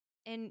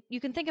And you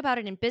can think about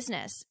it in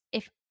business.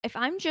 If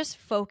I'm just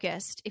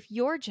focused, if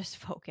you're just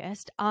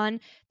focused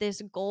on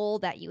this goal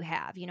that you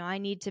have, I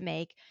need to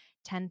make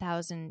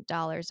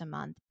 $10,000 a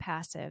month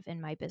passive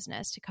in my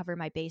business to cover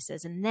my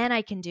bases. And then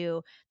I can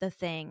do the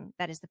thing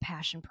that is the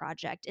passion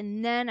project.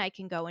 And then I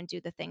can go and do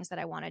the things that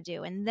I want to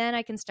do. And then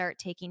I can start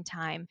taking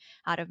time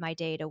out of my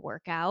day to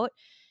work out.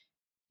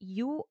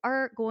 You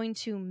are going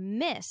to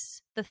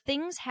miss the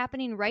things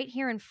happening right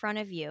here in front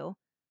of you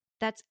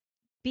that's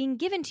being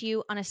given to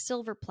you on a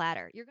silver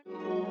platter.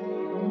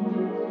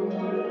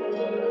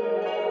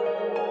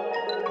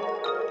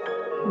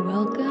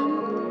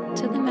 Welcome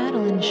to the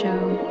Madeline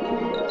Show.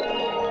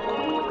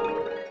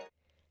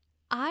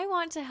 I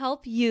want to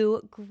help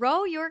you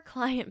grow your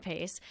client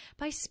base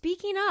by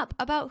speaking up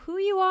about who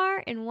you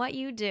are and what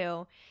you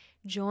do.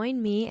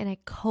 Join me in a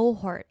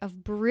cohort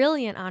of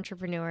brilliant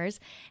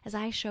entrepreneurs as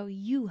I show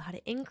you how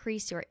to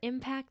increase your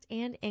impact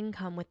and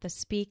income with the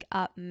Speak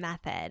Up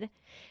method.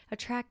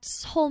 Attract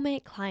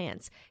soulmate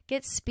clients,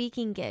 get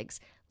speaking gigs,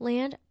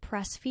 land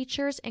press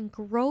features, and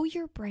grow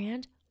your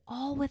brand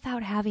all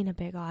without having a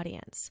big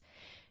audience.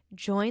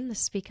 Join the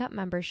Speak Up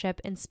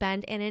membership and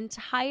spend an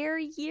entire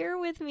year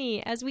with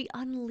me as we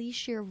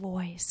unleash your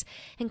voice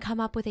and come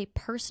up with a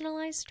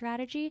personalized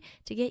strategy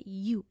to get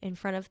you in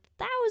front of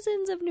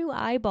thousands of new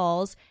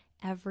eyeballs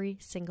every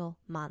single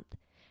month.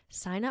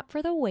 Sign up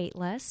for the wait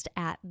list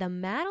at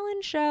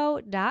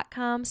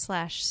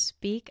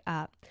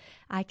themadelineshow.com/speakup.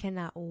 I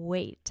cannot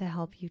wait to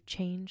help you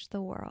change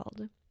the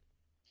world.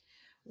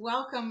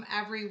 Welcome,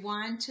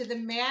 everyone, to the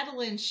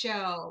Madeline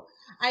Show.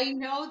 I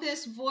know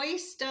this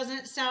voice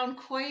doesn't sound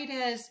quite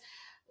as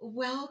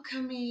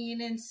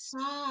welcoming and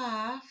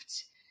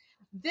soft.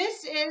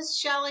 This is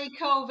Shelley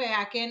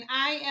Kovac, and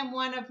I am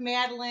one of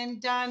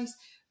Madeline Dunn's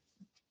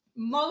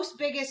most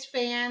biggest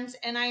fans,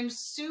 and I'm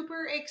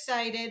super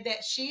excited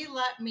that she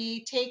let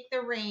me take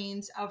the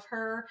reins of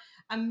her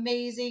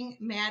amazing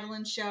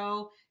Madeline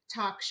Show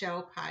talk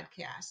show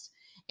podcast.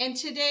 And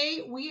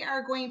today we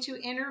are going to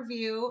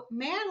interview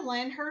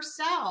Madeline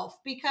herself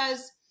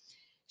because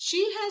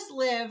she has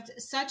lived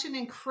such an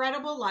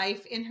incredible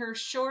life in her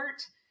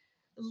short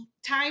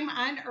time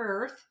on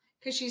earth,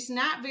 because she's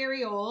not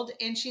very old,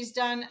 and she's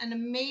done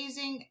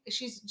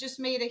she's just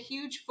made a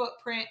huge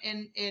footprint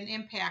and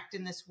impact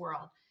in this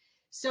world.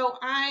 So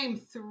I'm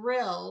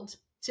thrilled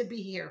to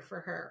be here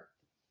for her.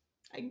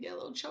 I can get a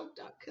little choked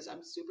up because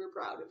I'm super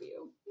proud of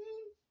you.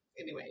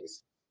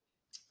 Anyways.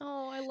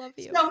 Oh, I love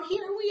you. So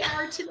here we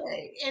are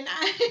today. And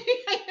I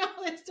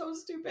know it's so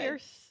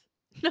stupid.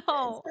 No.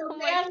 So oh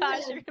my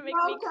gosh, you're going to make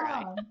me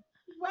cry.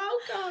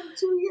 Welcome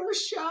to your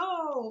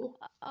show.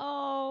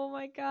 Oh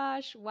my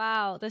gosh.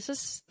 Wow. This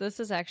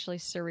is actually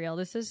surreal.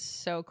 This is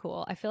so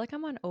cool. I feel like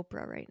I'm on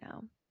Oprah right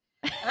now.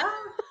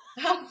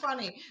 How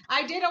funny.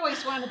 I did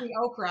always want to be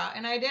Oprah,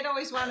 and I did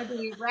always want to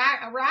be a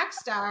rock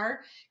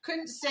star.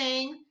 Couldn't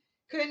sing,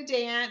 couldn't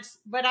dance,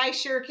 but I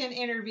sure can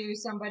interview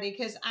somebody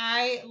because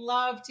I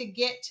love to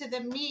get to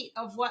the meat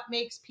of what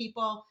makes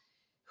people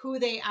who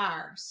they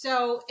are.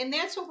 So, and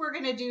that's what we're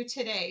going to do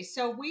today.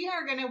 So we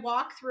are going to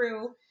walk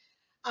through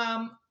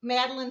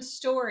Madeline's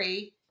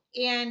story,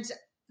 and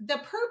the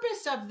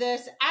purpose of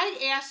this,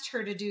 I asked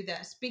her to do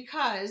this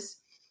because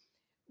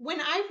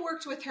when I've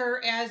worked with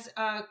her as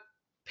a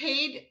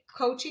paid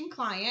coaching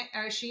client,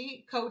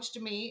 she coached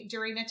me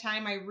during a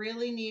time I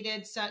really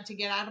needed to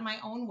get out of my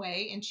own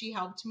way, and she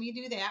helped me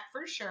do that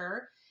for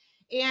sure.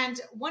 And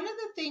one of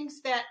the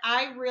things that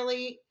I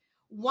really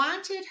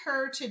wanted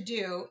her to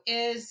do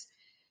is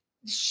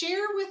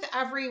share with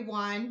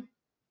everyone,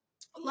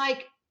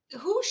 like,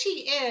 who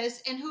she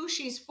is and who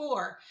she's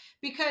for,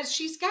 because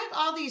she's got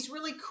all these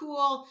really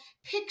cool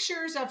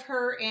pictures of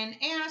her in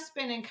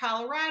Aspen in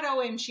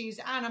Colorado, and she's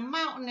on a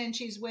mountain and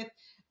she's with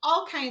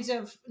all kinds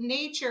of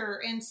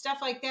nature and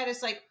stuff like that.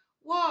 It's like,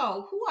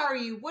 whoa, who are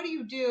you? What do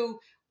you do?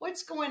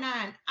 What's going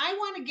on? I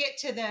want to get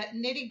to the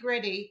nitty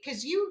gritty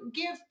because you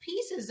give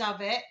pieces of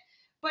it,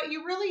 but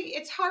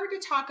it's hard to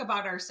talk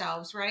about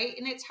ourselves, right?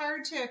 And it's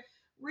hard to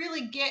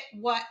really get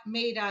what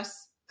made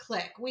us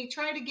click. We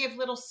try to give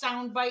little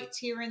sound bites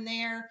here and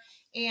there,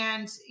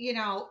 and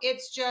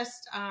it's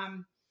just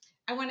I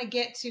want to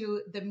get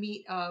to the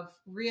meat of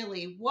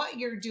really what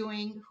you're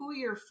doing, who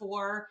you're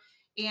for,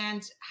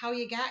 and how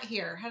you got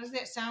here. How does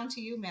that sound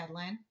to you,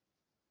 Madeline?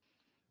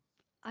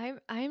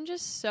 I'm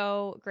just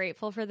so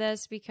grateful for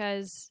this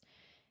because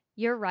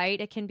you're right.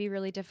 It can be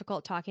really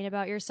difficult talking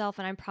about yourself,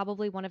 and I'm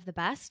probably one of the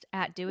best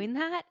at doing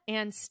that.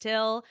 And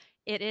still,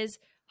 it is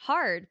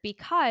hard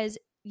because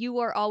you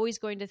are always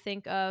going to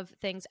think of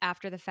things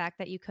after the fact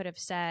that you could have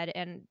said.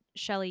 And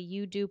Shelley,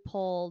 you do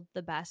pull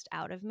the best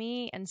out of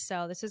me. And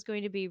so this is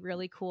going to be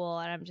really cool.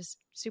 And I'm just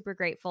super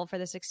grateful for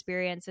this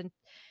experience and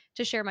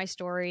to share my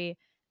story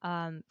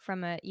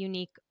from a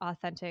unique,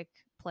 authentic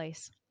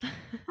place.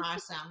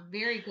 Awesome.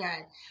 Very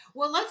good.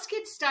 Well, let's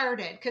get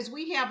started because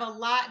we have a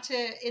lot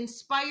to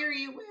inspire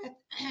you with.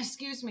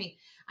 Excuse me.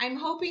 I'm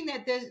hoping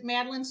that this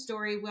Madeline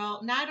story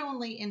will not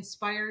only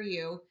inspire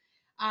you,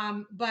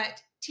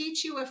 but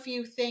teach you a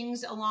few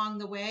things along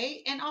the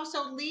way and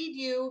also lead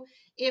you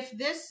if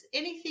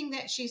anything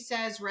that she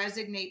says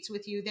resonates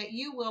with you, that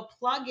you will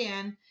plug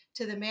in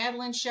to the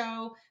Madeline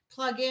Show,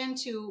 plug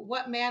into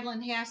what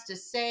Madeline has to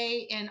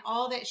say and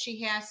all that she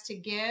has to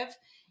give,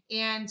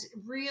 and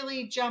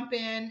really jump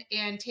in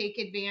and take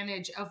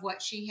advantage of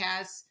what she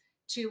has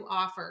to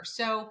offer.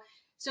 So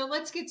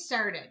let's get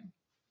started.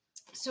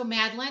 So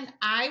Madeline,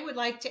 I would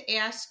like to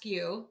ask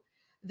you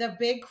the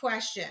big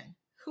question.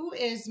 Who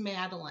is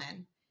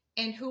Madeline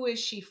and who is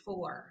she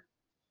for?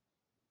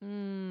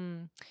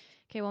 Mm.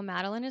 Okay, well,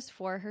 Madeline is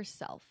for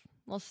herself.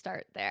 We'll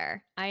start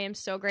there. I am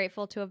so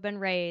grateful to have been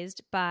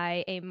raised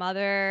by a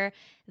mother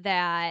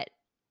that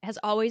has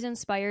always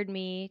inspired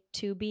me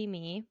to be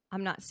me.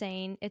 I'm not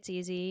saying it's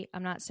easy.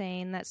 I'm not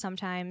saying that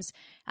sometimes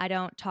I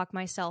don't talk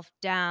myself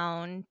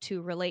down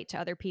to relate to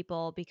other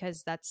people,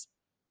 because that's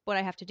what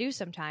I have to do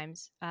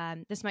sometimes.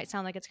 This might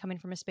sound like it's coming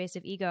from a space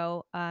of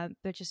ego,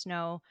 but just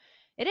know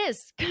it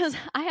is, because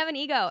I have an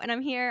ego and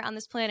I'm here on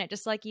this planet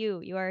just like you.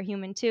 You are a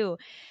human too.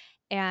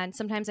 And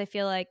sometimes I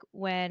feel like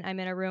when I'm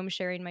in a room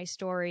sharing my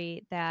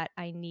story that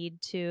I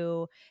need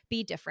to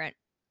be different.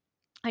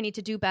 I need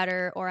to do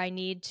better, or I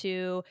need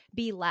to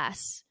be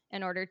less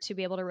in order to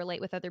be able to relate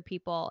with other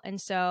people. And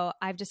so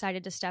I've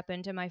decided to step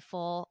into my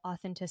full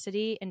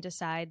authenticity and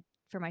decide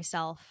for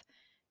myself,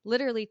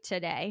 literally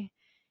today,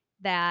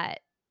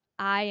 that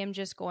I am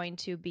just going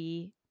to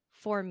be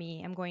for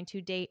me. I'm going to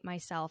date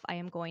myself. I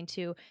am going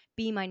to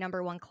be my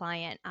number one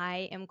client.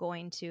 I am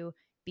going to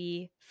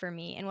be for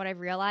me. And what I've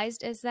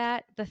realized is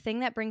that the thing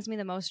that brings me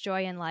the most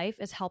joy in life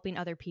is helping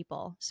other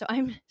people. So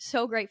I'm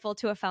so grateful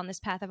to have found this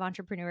path of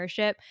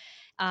entrepreneurship,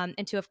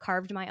 and to have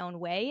carved my own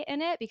way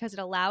in it, because it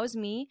allows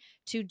me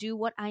to do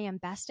what I am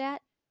best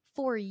at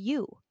for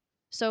you.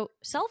 So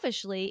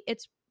selfishly,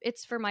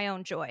 it's for my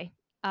own joy.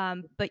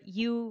 But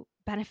you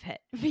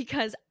benefit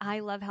because I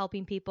love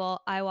helping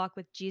people. I walk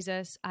with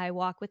Jesus. I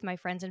walk with my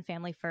friends and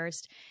family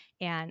first.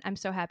 And I'm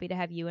so happy to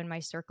have you in my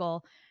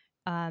circle.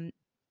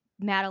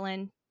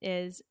 Madeline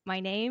is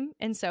my name.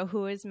 And so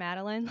who is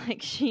Madeline?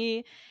 Like,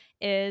 she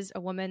is a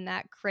woman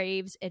that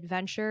craves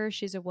adventure.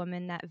 She's a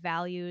woman that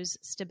values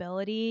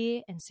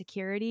stability and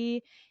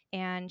security.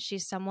 And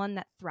she's someone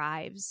that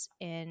thrives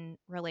in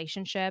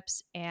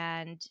relationships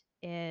and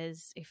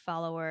is a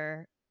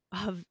follower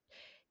of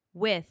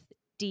with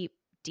deep,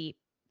 deep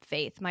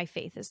faith. My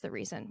faith is the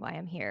reason why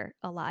I'm here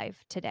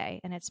alive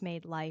today. And it's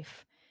made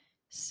life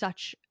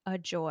such a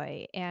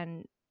joy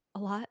and a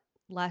lot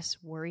less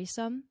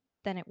worrisome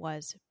than it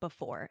was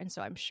before. And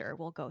so I'm sure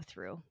we'll go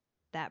through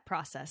that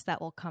process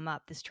that will come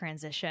up, this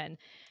transition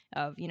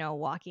of,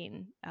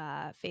 walking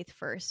faith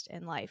first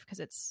in life, because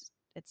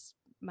it's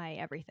my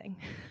everything.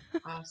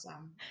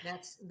 Awesome.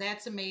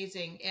 That's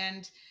amazing.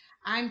 And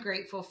I'm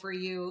grateful for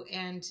you,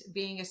 and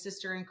being a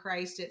sister in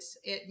Christ.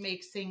 It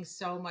makes things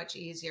so much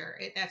easier.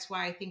 That's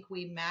why I think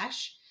we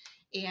mesh,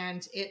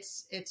 and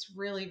it's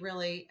really,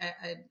 really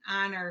an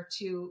honor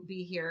to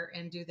be here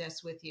and do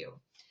this with you.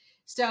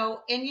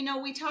 So, and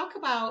we talk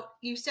about,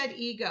 you said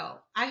ego.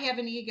 I have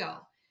an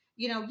ego.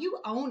 You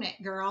own it,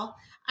 girl.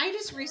 I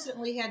just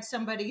recently had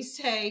somebody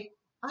say,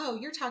 "Oh,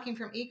 you're talking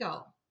from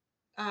ego."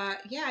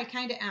 Yeah, I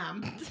kind of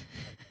am,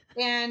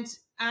 and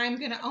I'm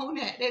going to own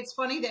it. It's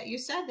funny that you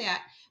said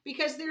that,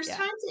 because there's Yeah.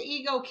 times that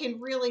ego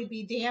can really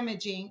be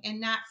damaging and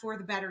not for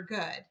the better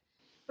good.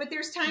 But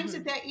there's times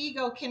Mm-hmm. that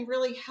ego can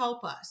really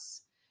help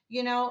us.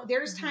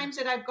 There's Mm-hmm. times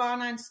that I've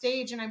gone on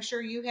stage, and I'm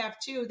sure you have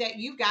too, that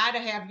you got to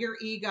have your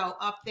ego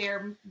up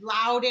there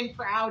loud and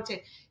proud to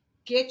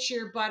get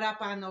your butt up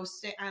on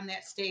on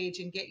that stage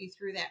and get you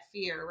through that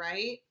fear,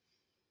 right?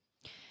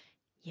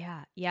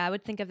 Yeah. Yeah. I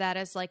would think of that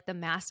as like the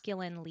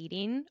masculine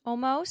leading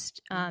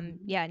almost. Mhm.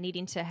 Yeah.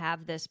 Needing to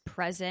have this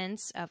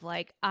presence of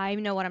like, I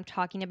know what I'm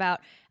talking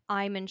about.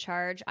 I'm in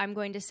charge. I'm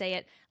going to say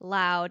it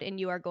loud and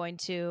you are going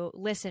to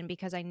listen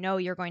because I know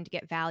you're going to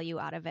get value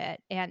out of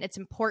it. And it's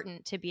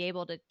important to be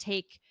able to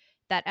take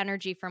that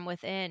energy from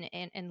within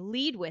and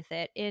lead with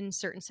it in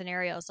certain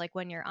scenarios, like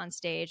when you're on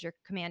stage or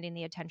commanding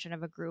the attention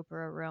of a group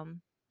or a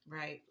room.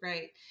 Right,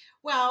 right.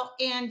 Well,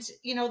 and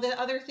the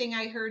other thing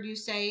I heard you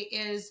say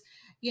is,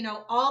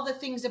 all the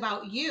things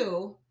about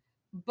you,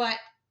 but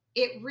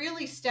it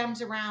really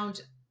stems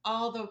around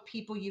all the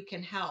people you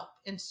can help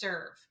and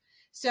serve.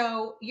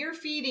 So you're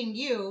feeding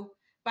you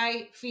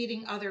by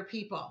feeding other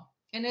people.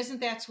 And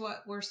isn't that's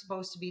what we're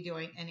supposed to be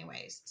doing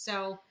anyways?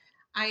 So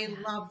I Yeah.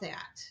 love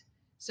that.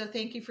 So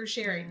thank you for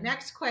sharing. Yeah.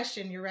 Next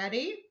question, you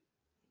ready?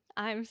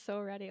 I'm so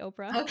ready,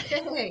 Oprah.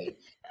 Okay.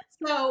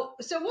 So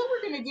what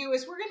we're going to do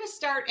is we're going to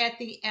start at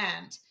the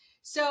end.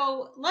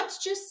 So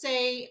let's just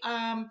say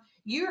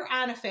you're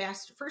on a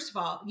fast. First of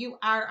all, you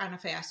are on a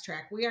fast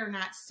track. We are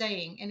not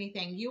saying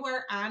anything. You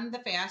are on the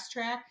fast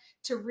track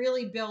to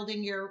really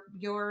building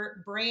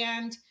your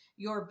brand,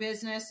 your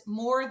business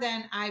more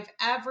than I've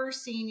ever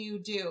seen you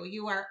do.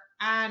 You are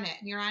on it.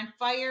 You're on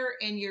fire,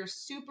 and you're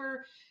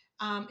super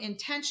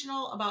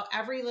intentional about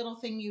every little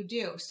thing you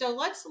do. So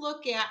let's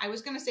look at, I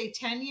was going to say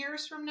 10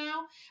 years from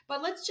now,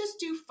 but let's just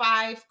do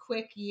 5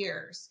 quick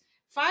years.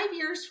 5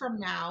 years from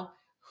now,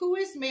 who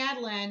is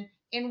Madeline,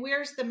 and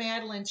where's the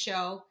Madeline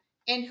Show,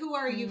 and who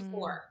are you Mm.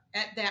 for?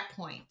 at that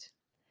point?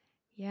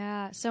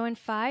 Yeah. So in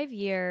 5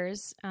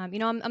 years, I'm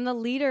the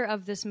leader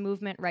of this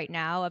movement right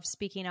now of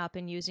speaking up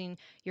and using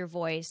your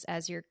voice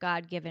as your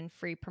God-given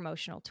free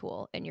promotional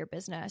tool in your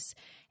business.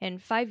 In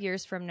 5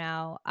 years from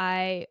now,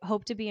 I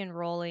hope to be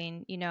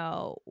enrolling,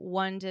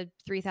 1 to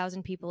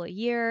 3,000 people a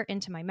year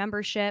into my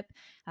membership,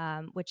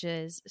 which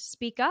is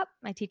Speak Up.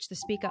 I teach the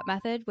Speak Up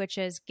method, which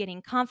is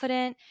getting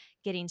confident,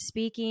 getting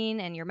speaking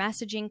and your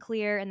messaging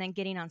clear, and then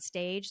getting on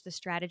stage, the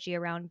strategy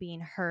around being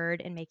heard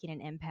and making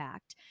an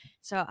impact.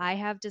 So I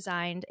have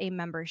designed a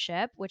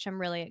membership, which I'm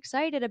really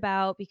excited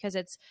about because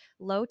it's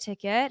low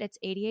ticket. It's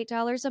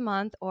 $88 a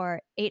month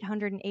or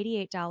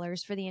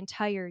 $888 for the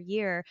entire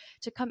year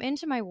to come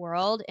into my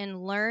world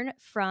and learn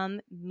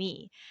from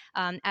me,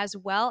 as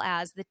well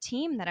as the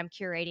team that I'm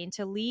curating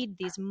to lead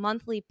these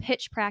monthly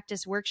pitch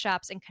practice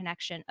workshops and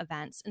connection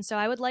events. And so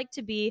I would like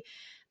to be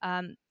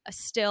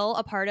still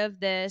a part of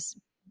this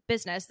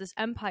business, this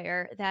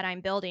empire that I'm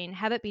building,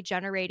 have it be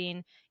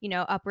generating,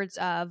 upwards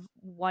of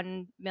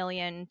 $1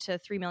 million to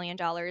 $3 million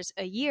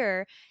a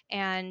year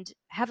and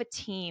have a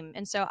team.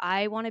 And so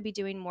I want to be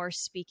doing more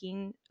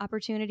speaking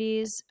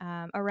opportunities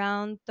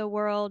around the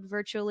world,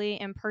 virtually,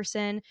 in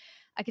person.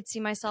 I could see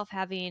myself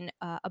having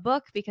a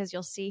book because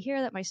you'll see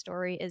here that my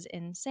story is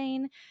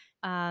insane.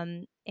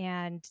 And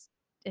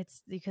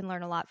you can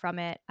learn a lot from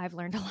it. I've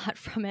learned a lot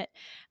from it.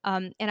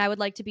 And I would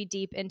like to be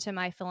deep into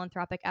my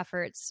philanthropic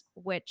efforts,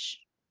 which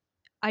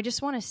I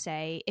just want to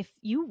say, if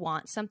you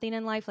want something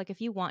in life, like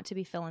if you want to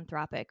be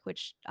philanthropic,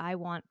 which I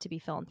want to be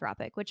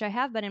philanthropic, which I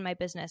have been in my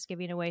business,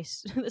 giving away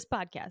this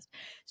podcast,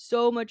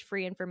 so much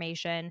free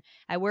information.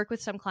 I work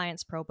with some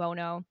clients pro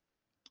bono.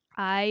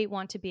 I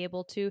want to be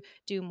able to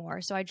do more.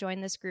 So I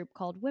joined this group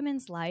called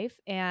Women's Life,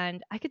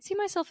 and I could see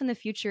myself in the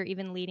future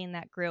even leading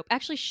that group.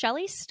 Actually,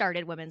 Shelly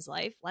started Women's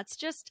Life. Let's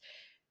just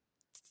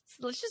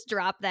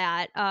drop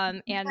that.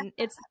 And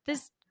it's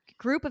this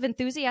group of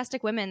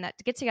enthusiastic women that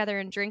get together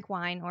and drink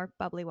wine or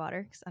bubbly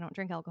water, because I don't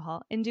drink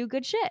alcohol, and do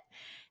good shit.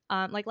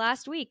 Like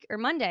last week or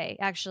Monday,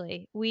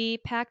 actually, we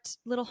packed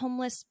little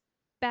homeless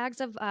bags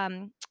of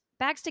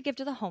bags to give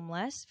to the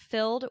homeless,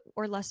 filled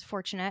or less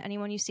fortunate,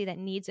 anyone you see that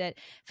needs it,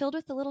 filled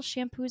with the little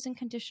shampoos and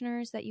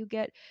conditioners that you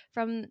get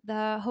from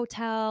the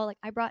hotel. Like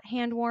I brought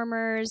hand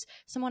warmers,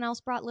 someone else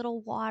brought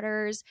little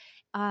waters.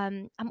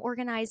 I'm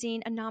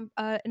organizing an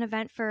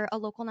event for a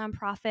local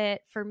nonprofit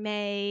for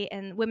May,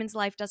 and Women's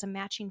Life does a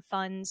matching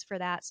funds for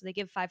that, so they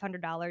give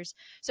 $500.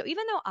 So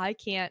even though I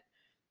can't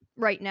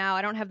right now,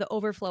 I don't have the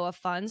overflow of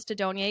funds to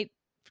donate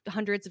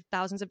hundreds of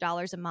thousands of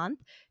dollars a month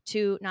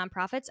to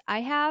nonprofits. I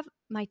have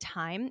my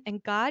time,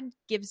 and God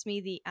gives me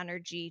the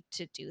energy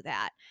to do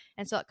that.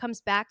 And so it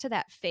comes back to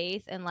that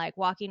faith and like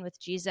walking with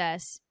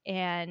Jesus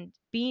and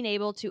being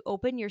able to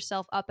open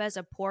yourself up as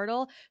a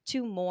portal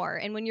to more.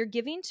 And when you're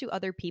giving to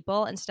other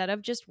people instead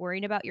of just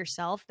worrying about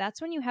yourself,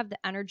 that's when you have the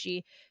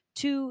energy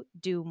to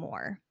do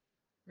more.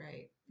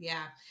 Right.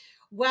 Yeah.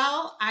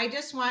 Well, I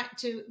just want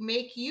to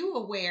make you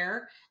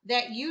aware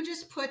that you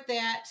just put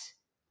that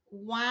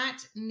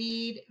want,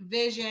 need,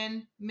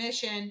 vision,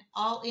 mission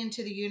all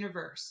into the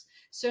universe.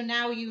 So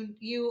now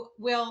it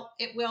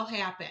will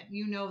happen.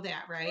 You know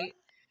that, right?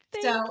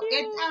 So Thank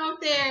it's you. out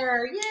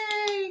there.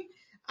 Yay.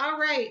 All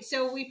right.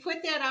 So we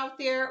put that out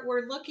there.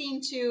 We're looking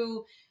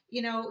to,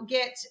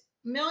 get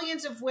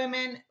millions of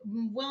women,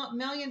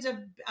 millions of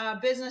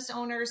business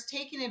owners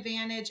taking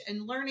advantage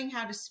and learning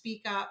how to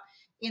speak up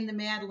in the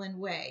Madeline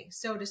way,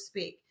 so to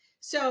speak.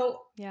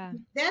 So Yeah.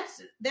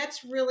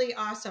 that's really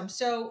awesome.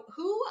 So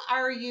who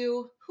are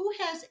you? Who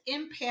has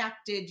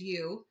impacted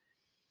you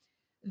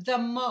the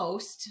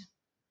most?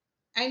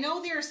 I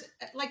know there's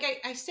like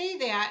I say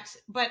that,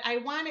 but I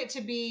want it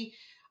to be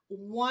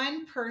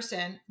one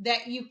person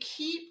that you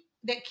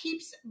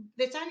keeps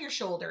that's on your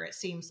shoulder, it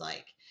seems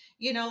like.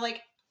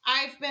 Like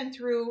I've been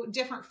through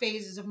different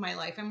phases of my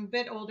life. I'm a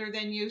bit older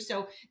than you,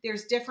 so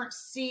there's different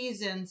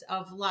seasons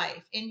of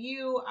life. And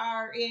you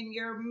are in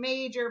your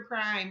major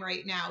prime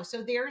right now.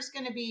 So there's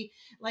going to be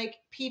like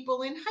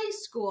people in high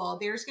school,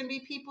 there's going to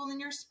be people in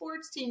your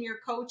sports team, your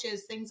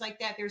coaches, things like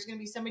that. There's going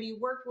to be somebody you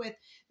work with,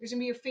 there's going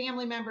to be your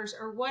family members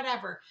or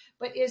whatever.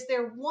 But is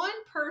there one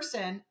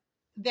person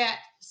that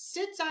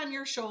sits on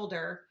your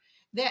shoulder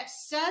that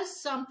says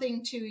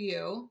something to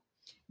you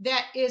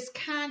that is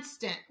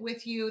constant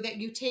with you, that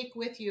you take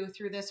with you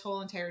through this whole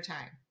entire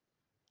time?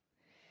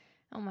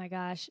 Oh my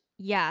gosh.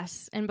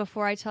 Yes. And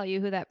before I tell you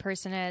who that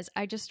person is,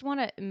 I just want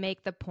to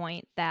make the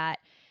point that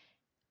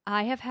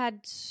I have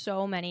had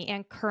so many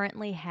and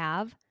currently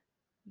have,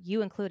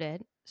 you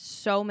included,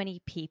 so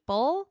many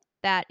people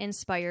that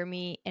inspire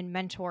me and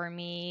mentor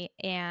me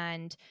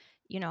and,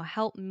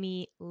 help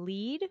me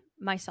lead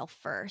myself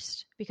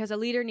first, because a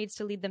leader needs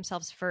to lead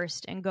themselves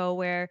first and go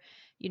where,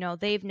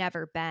 they've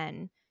never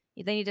been.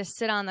 They need to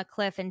sit on the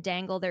cliff and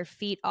dangle their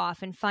feet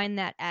off and find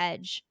that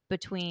edge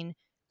between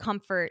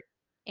comfort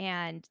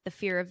and the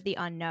fear of the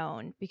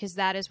unknown, because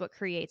that is what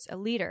creates a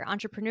leader,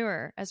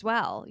 entrepreneur as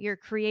well. You're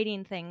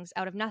creating things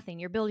out of nothing.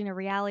 You're building a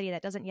reality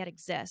that doesn't yet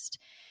exist.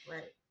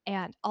 Right.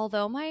 And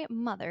although my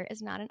mother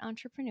is not an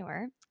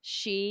entrepreneur,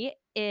 she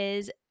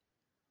is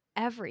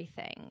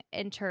everything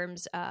in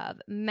terms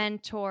of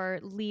mentor,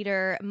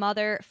 leader,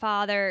 mother,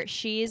 father.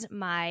 She's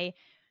my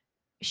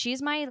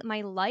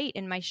light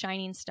and my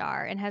shining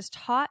star, and has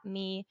taught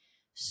me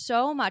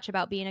so much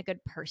about being a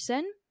good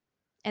person.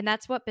 And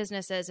that's what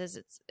business is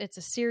it's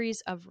a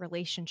series of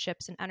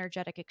relationships and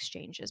energetic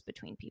exchanges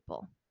between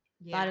people.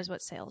 Yeah. That is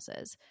what sales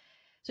is.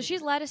 So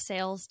she's led a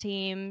sales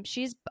team.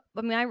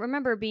 I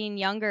remember being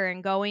younger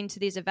and going to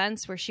these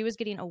events where she was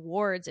getting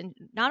awards. And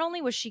not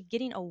only was she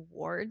getting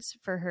awards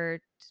for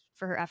her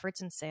efforts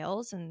in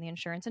sales and the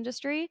insurance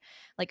industry,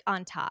 like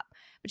on top,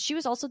 but she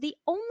was also the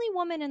only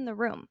woman in the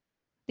room.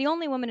 The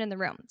only woman in the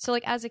room. So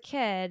like as a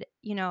kid,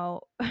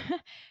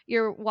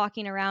 you're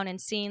walking around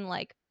and seeing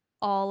like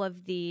all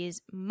of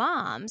these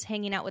moms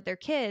hanging out with their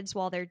kids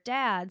while their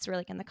dads were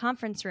like in the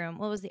conference room.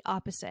 Well, it was the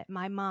opposite.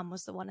 My mom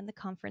was the one in the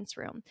conference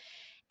room.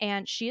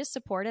 And she has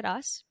supported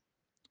us.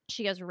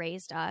 She has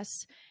raised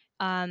us.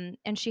 And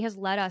she has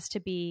led us to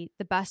be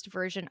the best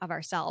version of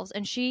ourselves.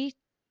 And she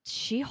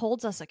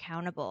holds us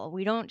accountable.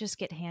 We don't just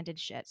get handed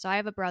shit. So I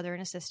have a brother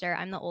and a sister.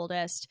 I'm the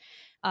oldest.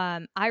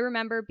 I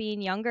remember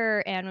being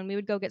younger, and when we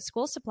would go get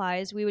school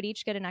supplies, we would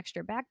each get an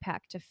extra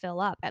backpack to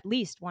fill up, at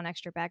least one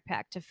extra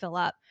backpack to fill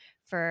up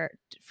for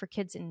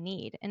kids in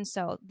need. And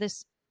so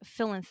this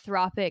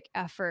philanthropic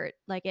effort,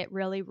 like, it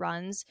really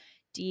runs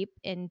deep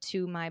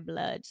into my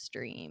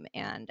bloodstream,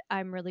 and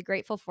I'm really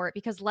grateful for it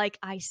because, like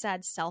I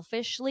said,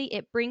 selfishly,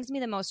 it brings me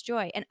the most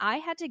joy. And I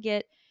had to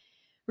get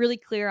really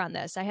clear on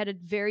this. I had a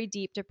very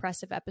deep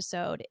depressive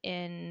episode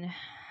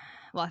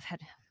I've had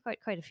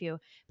quite a few,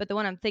 but the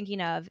one I'm thinking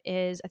of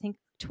is, I think,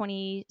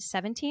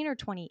 2017 or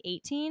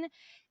 2018,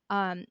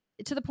 to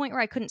the point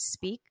where I couldn't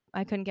speak.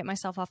 I couldn't get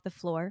myself off the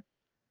floor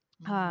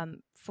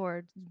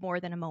for more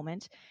than a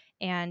moment.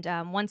 And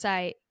once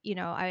I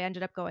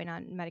ended up going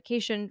on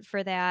medication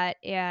for that.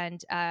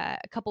 And a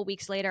couple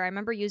weeks later, I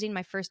remember using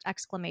my first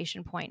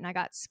exclamation point, and I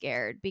got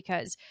scared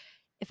because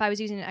if I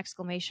was using an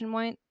exclamation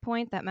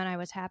point, that meant I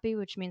was happy,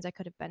 which means I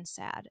could have been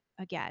sad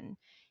again.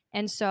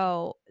 And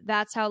so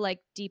that's how like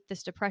deep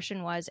this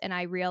depression was. And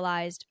I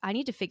realized I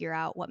need to figure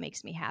out what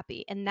makes me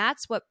happy. And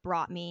that's what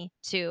brought me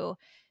to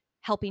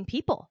helping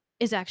people,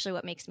 is actually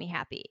what makes me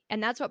happy.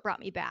 And that's what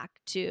brought me back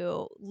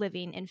to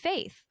living in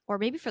faith, or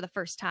maybe for the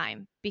first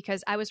time,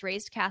 because I was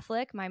raised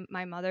Catholic.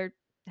 My mother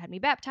had me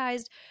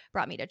baptized,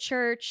 brought me to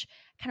church,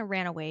 kind of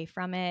ran away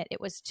from it. It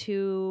was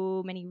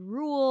too many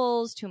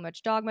rules, too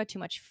much dogma, too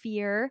much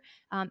fear.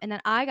 And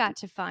then I got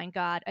to find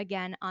God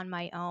again on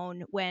my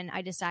own when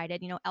I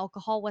decided,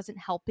 alcohol wasn't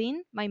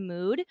helping my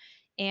mood.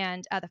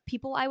 And the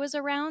people I was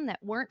around that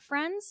weren't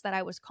friends, that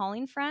I was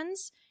calling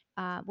friends,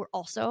 were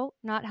also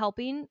not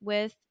helping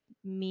with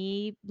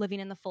me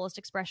living in the fullest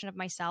expression of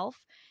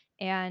myself.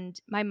 And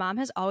my mom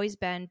has always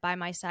been by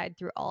my side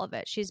through all of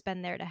it. She's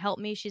been there to help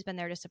me. She's been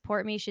there to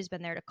support me. She's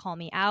been there to call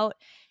me out.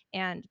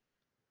 And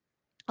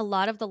a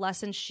lot of the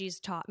lessons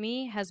she's taught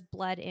me has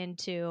bled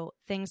into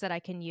things that I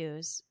can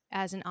use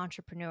as an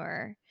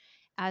entrepreneur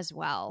as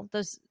well.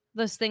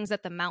 Those things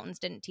that the mountains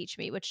didn't teach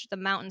me, which the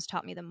mountains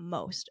taught me the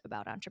most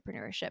about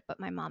entrepreneurship. But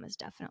my mom is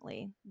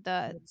definitely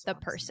the awesome.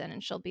 person,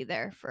 and she'll be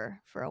there for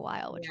a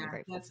while, which I'm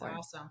grateful for.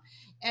 That's awesome.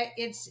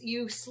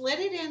 You slid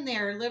it in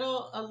there a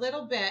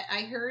little bit.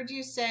 I heard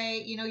you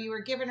say, you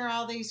were giving her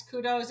all these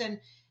kudos, and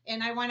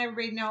I want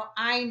everybody to know,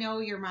 I know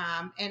your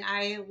mom and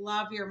I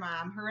love your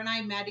mom. Her and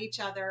I met each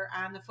other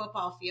on the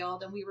football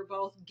field, and we were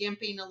both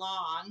gimping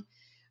along.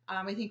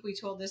 I think we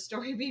told this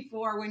story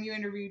before when you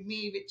interviewed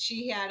me, but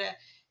she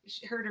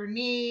hurt her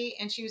knee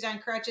and she was on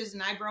crutches,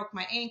 and I broke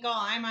my ankle.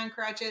 I'm on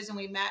crutches, and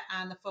we met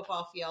on the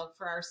football field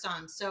for our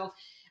son. So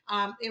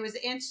it was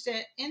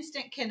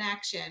instant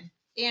connection.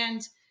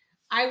 And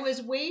I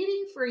was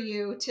waiting for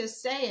you to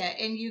say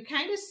it, and you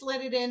kind of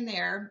slid it in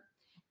there.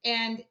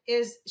 And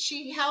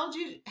she held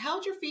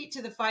your feet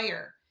to the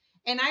fire.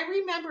 And I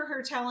remember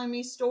her telling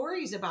me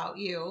stories about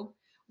you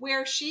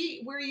where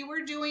you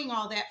were doing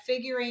all that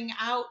figuring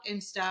out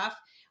and stuff,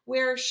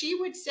 where she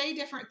would say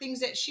different things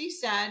that she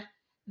said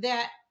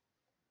that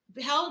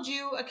held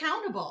you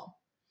accountable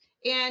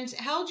and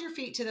held your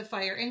feet to the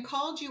fire and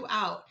called you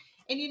out.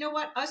 And you know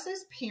what? Us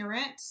as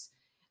parents,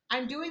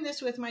 I'm doing this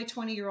with my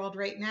 20-year-old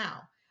right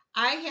now.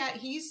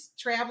 He's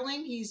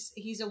traveling,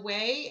 he's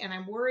away, and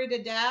I'm worried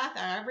to death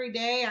every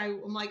day.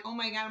 I'm like, oh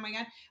my God.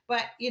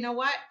 But you know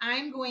what?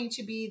 I'm going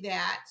to be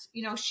that.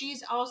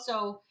 She's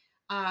also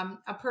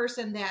a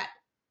person that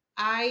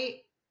I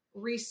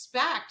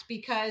respect,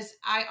 because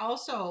I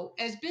also,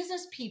 as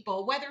business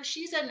people, whether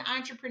she's an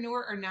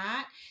entrepreneur or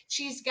not,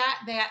 she's got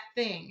that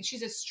thing.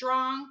 She's a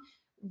strong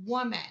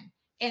woman,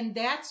 and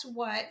that's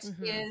what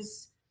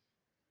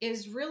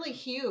is really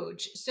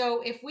huge.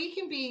 So if we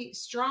can be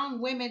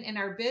strong women in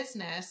our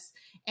business,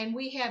 and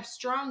we have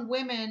strong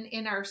women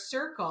in our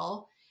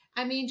circle,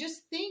 I mean,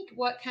 just think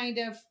what kind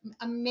of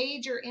a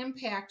major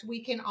impact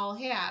we can all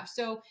have.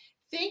 So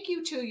thank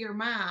you to your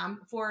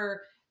mom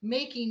for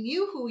making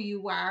you who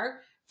you are,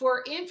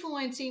 for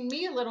influencing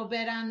me a little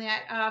bit on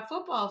that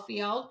football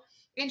field.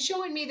 and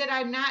showing me that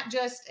I'm not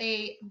just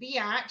a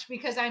biatch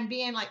because I'm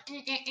being like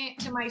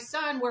to my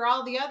son, where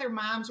all the other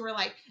moms were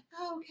like,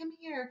 "Oh, come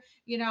here,"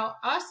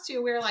 us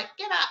two, we were like,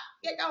 "Get up,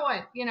 get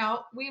going,"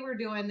 we were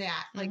doing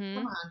that, like,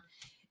 come Mm-hmm. on.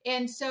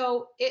 And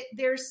so it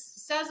there's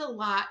says a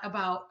lot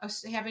about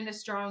us having a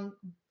strong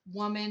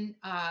woman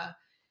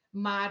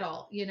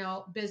model,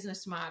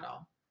 business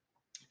model.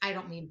 I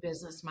don't mean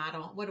business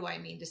model. What do I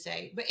mean to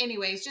say? But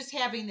anyways, just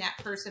having that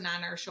person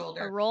on our A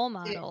shoulder, role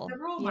model. the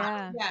role model,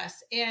 Yeah.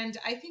 yes. And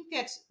I think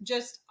that's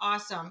just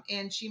awesome.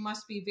 And she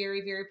must be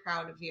very, very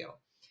proud of you.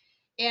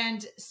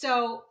 And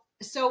so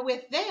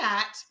with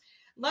that,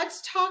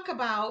 let's talk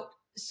about,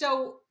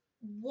 so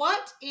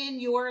what in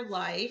your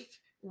life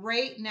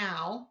right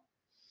now,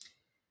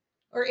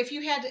 or if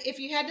you had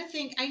to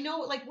think, I know,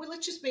 like, well,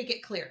 let's just make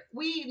it clear,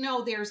 we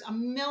know there's a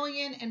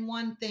million and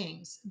one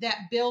things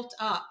that built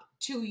up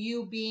to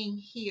you being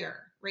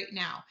here right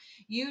now.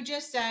 You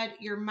just said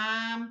your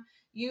mom,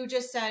 you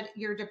just said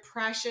your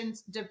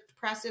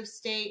depressive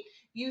state,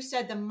 you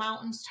said the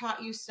mountains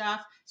taught you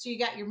stuff. So you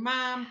got your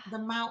mom, the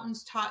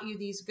mountains taught you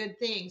these good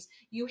things.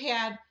 You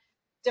had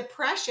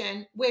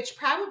depression, which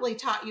probably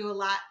taught you a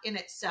lot in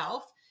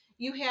itself.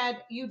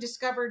 You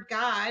discovered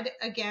God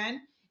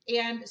again.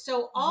 And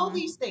so all Mm-hmm.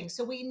 these things,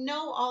 so we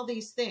know all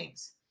these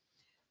things.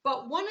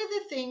 But one of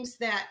the things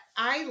that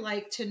I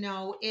like to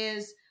know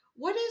is,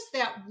 what is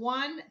that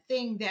one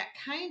thing that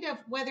kind of,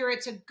 whether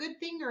it's a good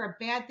thing or a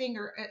bad thing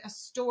or a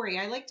story,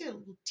 I like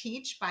to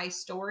teach by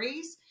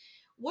stories.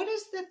 What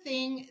is the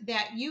thing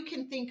that you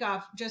can think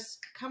of,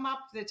 just come up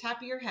to the top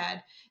of your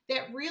head,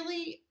 that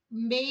really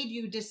made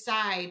you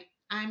decide,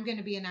 I'm going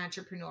to be an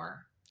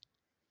entrepreneur?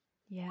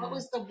 What Yeah.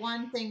 was the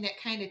one thing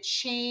that kind of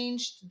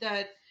changed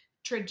the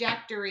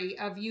trajectory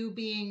of you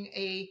being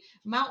a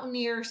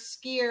mountaineer,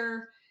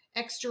 skier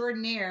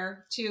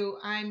extraordinaire to,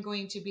 I'm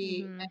going to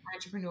be Mm-hmm. an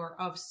entrepreneur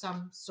of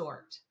some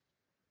sort?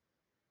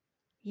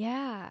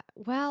 Yeah.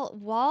 Well,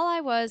 while I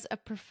was a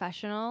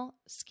professional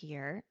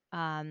skier,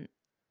 I'm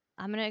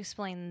going to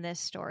explain this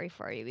story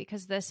for you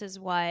because this is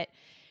what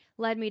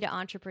led me to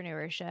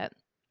entrepreneurship.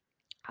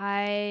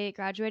 I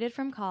graduated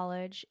from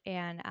college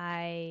and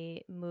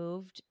I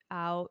moved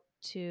out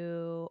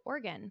to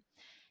Oregon.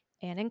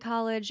 And in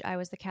college, I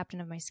was the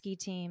captain of my ski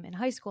team. In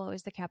high school, I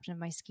was the captain of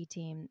my ski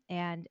team.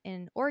 And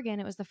in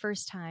Oregon, it was the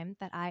first time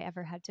that I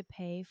ever had to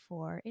pay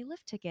for a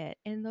lift ticket.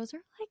 And those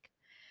are like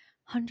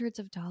hundreds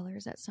of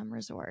dollars at some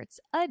resorts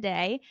a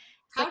day.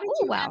 It's How like, did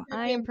oh, you wow, end up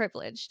I am in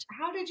privileged.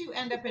 how did you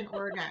end up in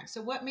Oregon?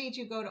 So what made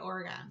you go to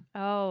Oregon?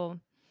 Oh,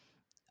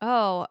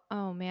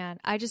 oh man.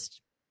 I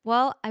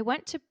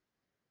went to,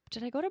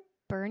 did I go to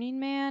Burning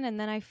Man? And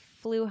then I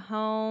flew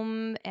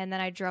home and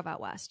then I drove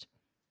out west.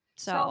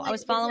 So So, I like,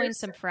 was is following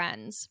some there,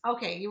 friends.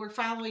 okay, you were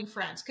following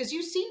friends because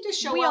you seem to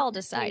show We up all at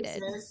decided.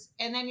 places,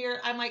 and then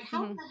I'm like,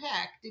 how Mhm. the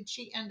heck did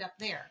she end up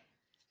there?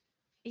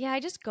 Yeah,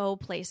 I just go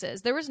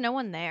places. There was no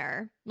one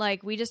there.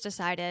 Like, we just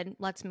decided,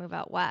 let's move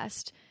out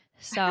west.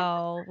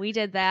 So we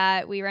did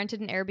that. We rented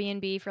an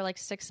Airbnb for like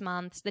 6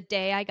 months. The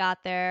day I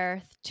got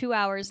there, 2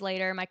 hours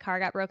later, my car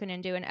got broken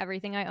into and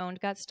everything I owned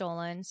got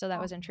stolen. So that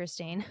Oh, was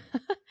interesting.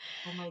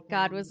 oh my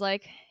God God. was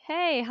like,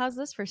 hey, how's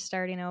this for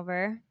starting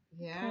over?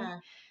 Okay. Yeah.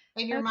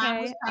 And your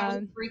mom was Okay.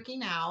 probably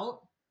freaking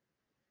out.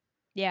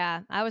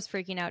 Yeah, I was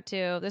freaking out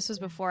too. This was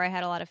before I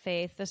had a lot of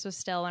faith. This was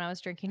still when I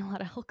was drinking a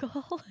lot of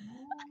alcohol.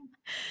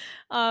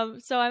 Oh,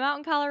 So I'm out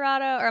in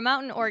Colorado, or I'm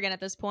out in Oregon at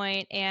this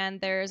point,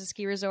 and there's a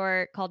ski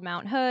resort called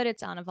Mount Hood.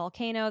 It's on a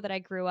volcano that I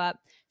grew up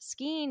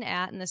skiing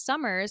at in the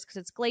summers because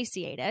it's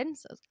glaciated.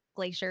 So it's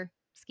glacier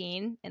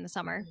skiing in the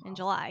summer in wow.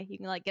 July. You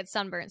can like get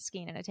sunburnt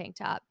skiing in a tank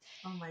top.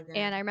 Oh my God.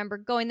 And I remember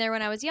going there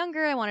when I was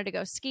younger. I wanted to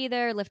go ski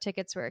there. Lift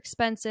tickets were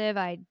expensive.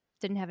 I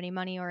didn't have any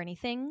money or any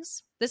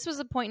things. This was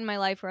a point in my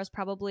life where I was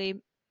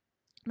probably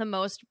the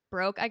most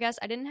broke, I guess.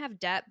 I didn't have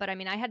debt, but I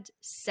mean, I had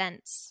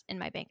cents in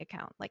my bank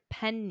account, like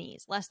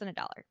pennies, less than $1.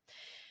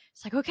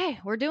 It's like, okay,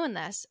 we're doing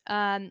this.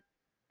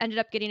 Ended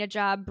up getting a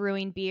job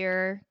brewing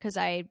beer because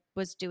I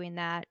was doing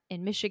that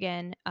in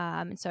Michigan.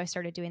 And so I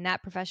started doing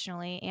that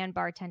professionally, and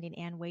bartending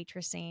and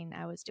waitressing.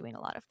 I was doing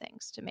a lot of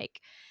things to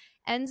make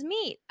ends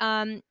meet.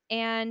 And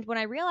when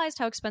I realized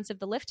how expensive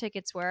the lift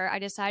tickets were, I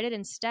decided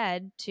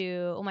instead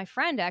my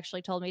friend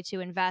actually told me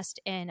to invest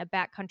in a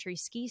backcountry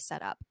ski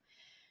setup.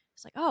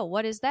 It's like, oh,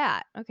 what is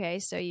that? Okay,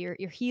 so your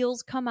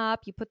heels come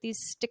up, you put these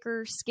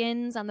sticker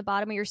skins on the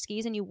bottom of your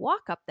skis, and you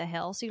walk up the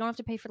hill, so you don't have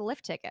to pay for the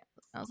lift ticket.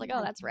 I was Oh like, oh,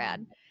 my that's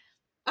rad. God.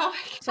 Oh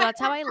So my that's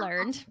how I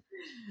learned.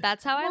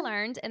 That's how I God.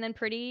 learned. And then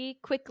pretty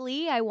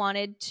quickly, I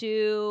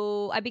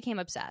became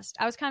obsessed.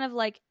 I was kind of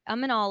like,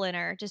 I'm an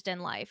all-inner just in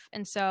life.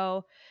 And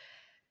so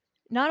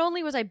not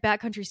only was I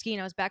backcountry skiing,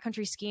 I was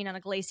backcountry skiing on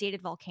a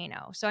glaciated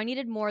volcano. So I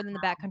needed more than the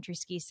backcountry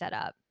ski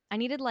setup. I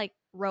needed like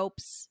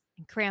ropes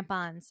and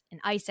crampons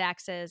and ice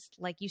axes.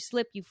 Like, you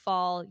slip, you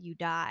fall, you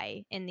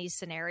die in these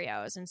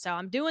scenarios. And so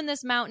I'm doing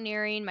this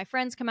mountaineering. My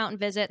friends come out and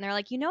visit, and they're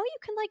like, you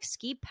can like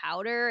ski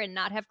powder and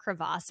not have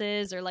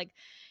crevasses or like,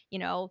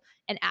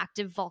 an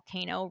active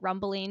volcano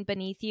rumbling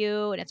beneath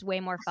you, and it's way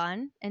more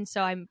fun. And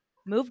so I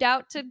moved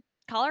out to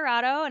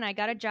Colorado and I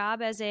got a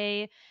job as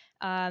a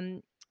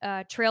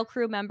a trail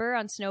crew member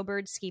on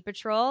Snowbird Ski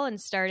Patrol and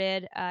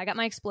started, I got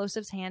my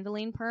explosives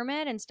handling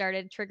permit and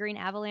started triggering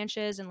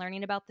avalanches and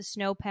learning about the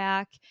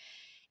snowpack,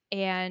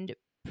 and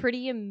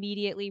pretty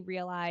immediately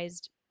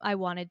realized I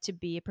wanted to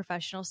be a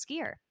professional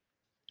skier,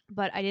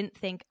 but I didn't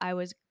think I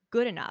was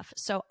good enough.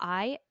 So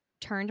I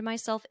turned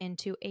myself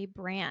into a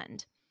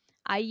brand.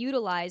 I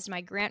utilized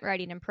my grant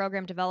writing and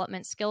program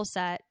development skill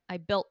set. I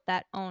built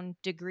that own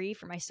degree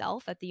for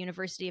myself at the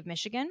University of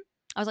Michigan.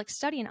 I was like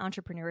studying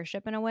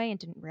entrepreneurship in a way and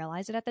didn't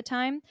realize it at the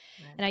time.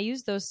 Right. And I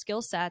used those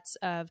skill sets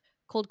of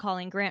cold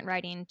calling, grant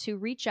writing to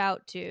reach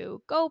out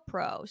to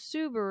GoPro,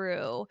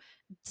 Subaru,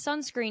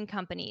 sunscreen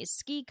companies,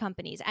 ski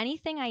companies,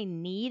 anything I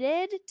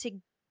needed to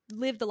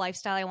live the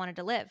lifestyle I wanted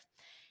to live.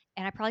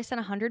 And I probably sent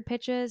 100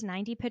 pitches,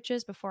 90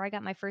 pitches before I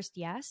got my first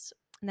yes.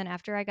 And then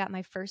after I got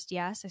my first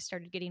yes, I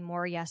started getting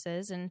more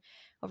yeses. And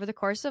over the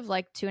course of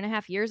like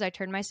 2.5 years, I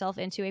turned myself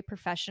into a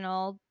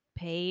professional,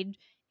 paid,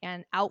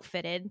 and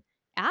outfitted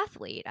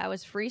athlete. I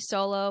was free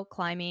solo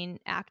climbing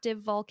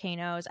active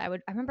volcanoes. I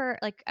remember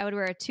like I would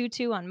wear a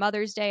tutu on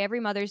Mother's Day. Every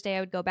Mother's Day, I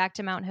would go back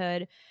to Mount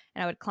Hood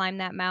and I would climb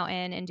that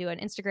mountain and do an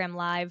Instagram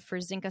live for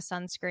Zinca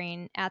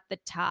sunscreen at the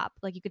top.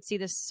 Like you could see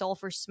this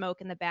sulfur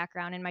smoke in the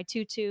background and my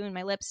tutu and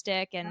my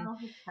lipstick. And Oh,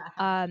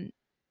 God.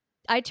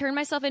 I turned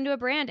myself into a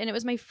brand, and it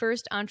was my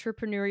first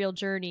entrepreneurial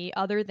journey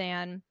other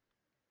than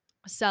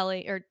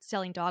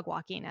selling dog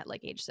walking at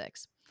like age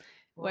 6,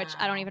 which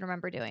I don't Wow. even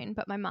remember doing,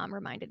 but my mom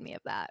reminded me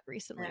of that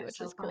recently, That's which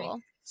so is funny. cool.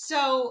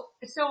 So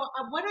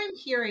what I'm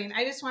hearing,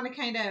 I just want to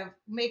kind of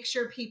make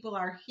sure people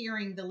are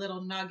hearing the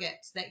little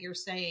nuggets that you're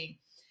saying.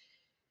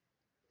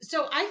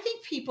 So I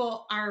think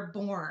people are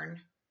born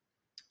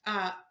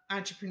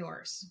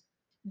entrepreneurs.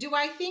 Do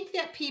I think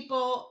that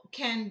people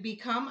can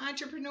become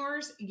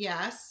entrepreneurs?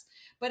 Yes.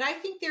 But I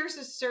think there's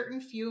a certain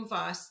few of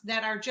us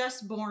that are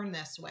just born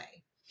this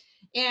way.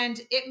 And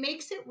it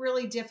makes it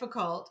really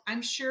difficult.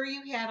 I'm sure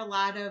you had a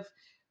lot of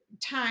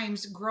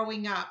times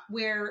growing up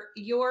where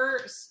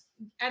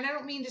and I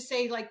don't mean to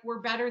say like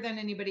we're better than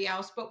anybody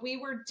else, but we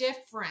were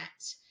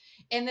different.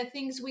 And the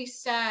things we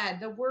said,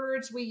 the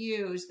words we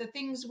used,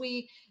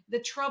 the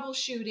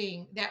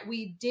troubleshooting that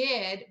we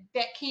did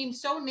that came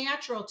so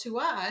natural to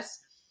us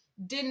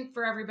didn't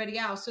for everybody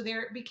else. So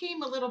there it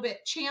became a little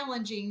bit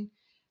challenging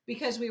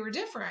because we were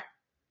different.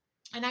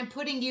 And I'm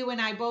putting you and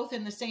I both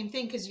in the same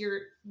thing because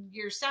you're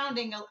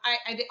sounding.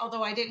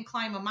 Although I didn't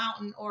climb a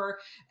mountain or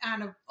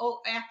on a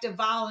active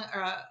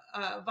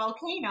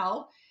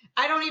volcano,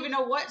 I don't even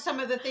know what some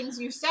of the things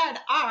you said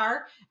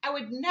are. I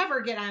would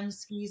never get on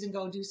skis and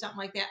go do something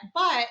like that.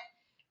 But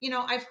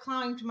I've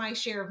climbed my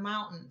share of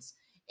mountains.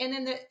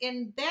 And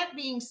in that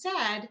being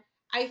said,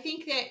 I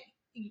think that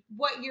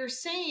what you're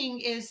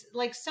saying is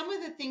like some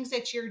of the things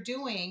that you're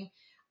doing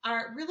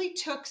are really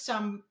took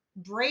some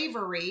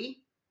bravery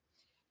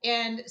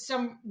and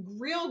some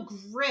real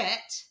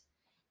grit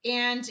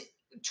and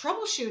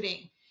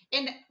troubleshooting.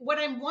 And what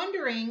I'm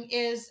wondering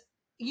is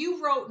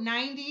you wrote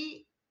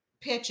 90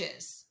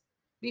 pitches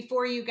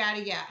before you got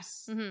a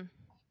yes. Mm-hmm.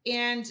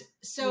 And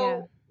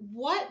so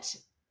what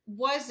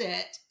was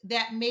it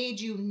that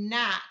made you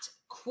not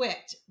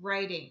quit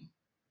writing?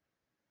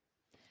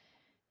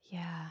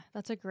 Yeah,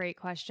 that's a great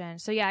question.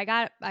 So yeah, I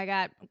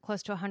got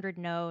close to 100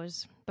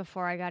 no's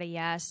before I got a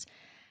yes.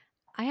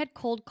 I had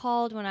cold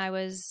called when I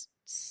was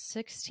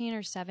 16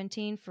 or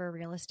 17 for a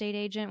real estate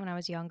agent when I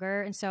was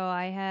younger, and so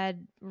I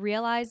had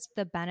realized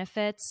the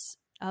benefits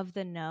of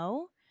the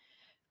no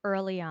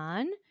early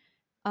on.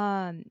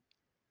 Um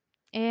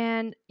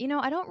and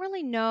I don't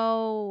really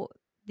know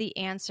the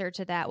answer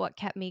to that, what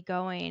kept me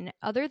going,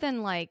 other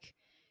than like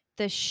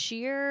the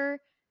sheer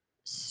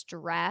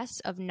stress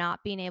of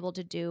not being able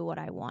to do what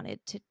I wanted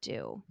to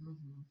do.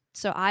 Mm-hmm.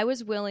 So I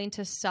was willing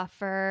to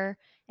suffer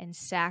and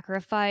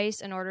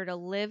sacrifice in order to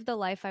live the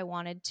life I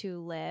wanted to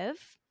live.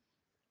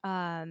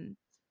 Um,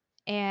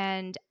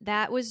 and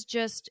that was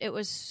it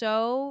was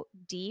so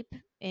deep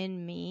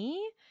in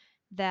me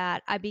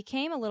that I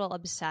became a little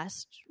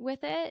obsessed with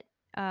it.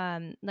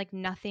 Like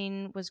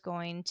nothing was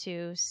going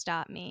to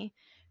stop me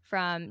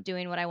from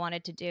doing what I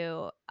wanted to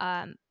do.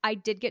 I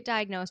did get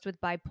diagnosed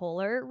with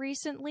bipolar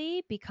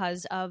recently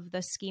because of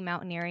the ski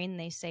mountaineering.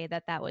 They say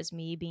that was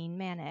me being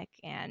manic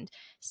and,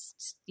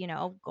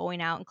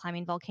 going out and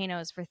climbing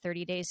volcanoes for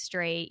 30 days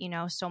straight,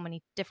 so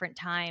many different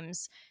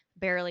times,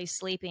 barely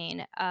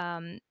sleeping.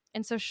 And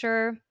so,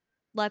 sure,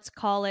 let's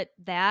call it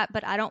that.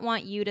 But I don't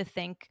want you to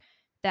think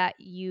that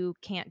you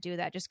can't do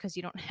that just because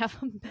you don't have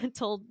a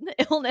mental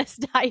illness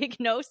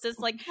diagnosis.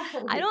 Like,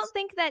 I don't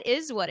think that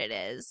is what it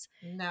is.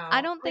 No,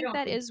 I don't I think don't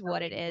that think is so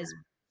what it either. is.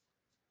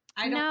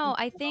 I don't No, think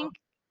I so. think,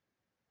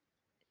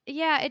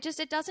 yeah,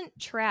 it doesn't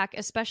track,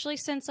 especially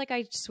since like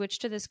I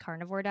switched to this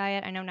carnivore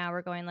diet. I know now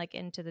we're going like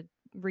into the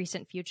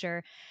recent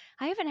future.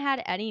 I haven't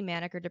had any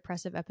manic or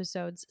depressive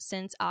episodes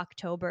since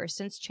October,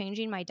 since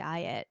changing my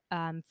diet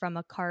from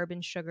a carb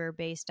and sugar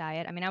based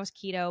diet. I mean, I was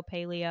keto,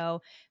 paleo,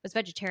 was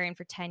vegetarian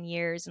for 10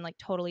 years and like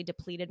totally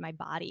depleted my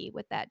body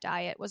with that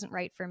diet. It wasn't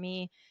right for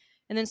me.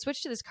 And then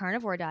switched to this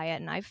carnivore diet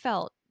and I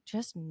felt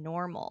just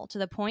normal to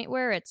the point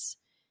where it's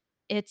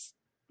it's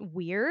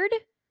weird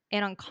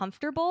and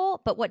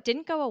uncomfortable, but what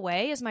didn't go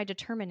away is my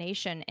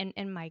determination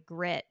and my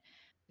grit.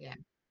 Yeah.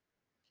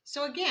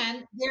 So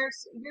again, you're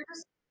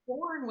just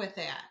born with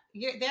that.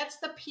 That's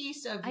the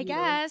piece of I you.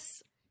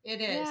 guess.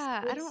 It is.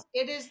 Yeah, I don't.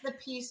 It is the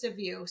piece of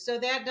you. So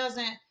that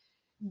doesn't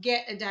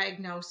get a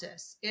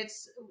diagnosis.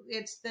 It's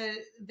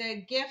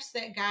the gifts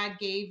that God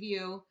gave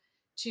you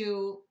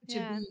to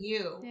Yeah. be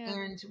you, Yeah.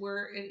 and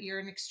you're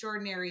an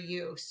extraordinary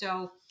you.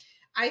 So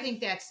I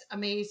think that's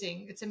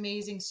amazing. It's an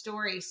amazing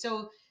story.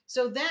 So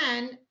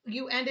then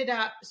you ended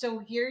up, so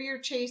here you're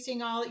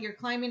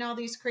climbing all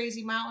these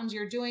crazy mountains,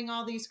 you're doing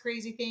all these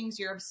crazy things,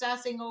 you're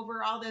obsessing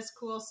over all this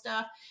cool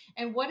stuff.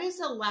 And what is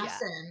a Yeah.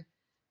 lesson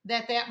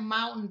that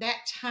mountain,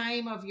 that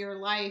time of your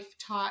life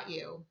taught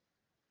you?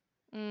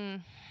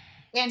 Mm,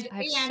 And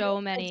I have so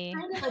it's many.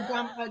 kind of a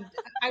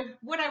dumb.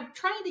 What I'm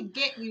trying to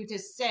get you to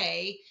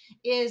say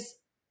is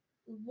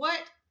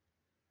what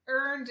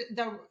earns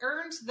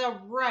the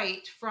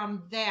right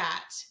from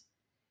that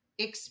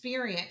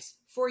experience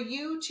for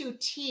you to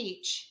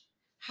teach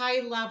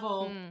high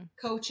level Mm,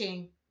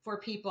 coaching for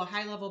people,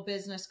 high level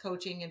business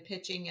coaching and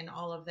pitching and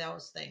all of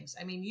those things.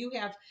 I mean, you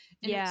have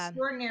an yeah.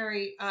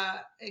 extraordinary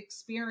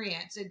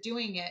experience at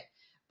doing it,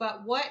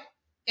 but what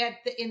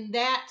in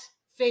that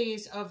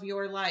phase of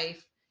your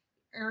life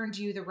earned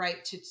you the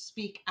right to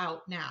speak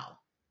out now?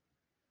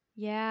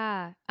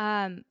 Yeah.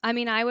 I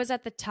mean, I was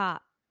at the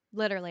top,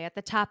 literally at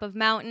the top of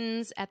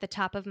mountains, at the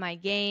top of my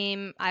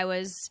game. I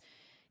was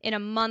in a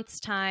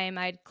month's time,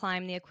 I'd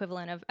climbed the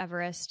equivalent of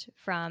Everest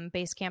from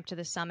base camp to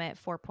the summit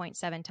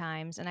 4.7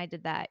 times, and I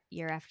did that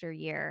year after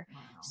year. Wow.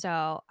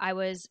 So I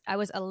was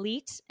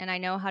elite, and I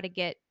know how to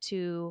get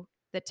to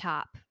the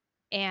top.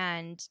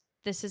 And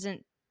this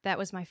isn't that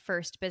was my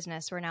first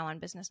business. We're now on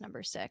business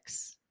number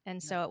 6.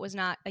 And so it was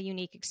not a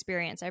unique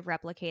experience. I've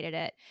replicated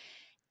it.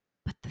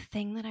 But the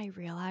thing that I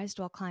realized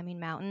while climbing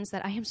mountains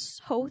that I am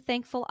so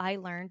thankful I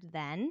learned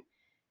then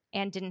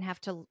and didn't have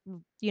to,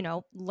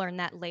 learn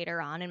that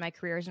later on in my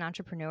career as an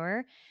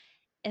entrepreneur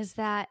is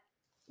that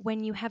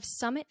when you have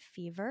summit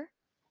fever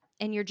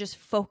and you're just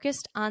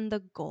focused on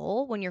the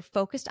goal, when you're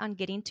focused on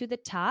getting to the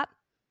top,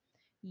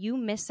 you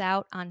miss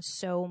out on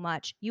so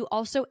much. You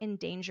also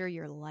endanger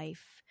your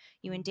life.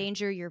 You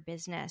endanger your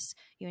business.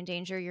 You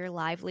endanger your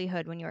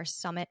livelihood when you're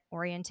summit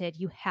oriented.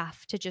 You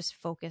have to just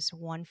focus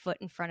one foot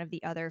in front of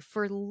the other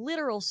for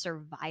literal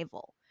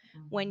survival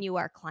when you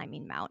are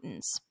climbing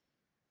mountains.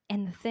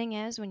 And the thing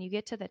is, when you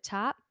get to the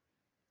top,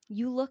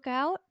 you look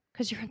out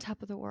because you're on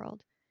top of the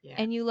world. Yeah.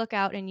 And you look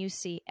out and you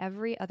see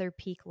every other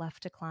peak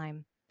left to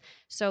climb.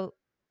 So,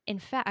 in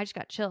fact, I just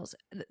got chills.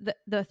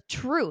 The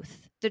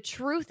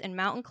truth in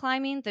mountain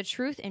climbing, the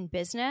truth in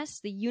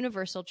business, the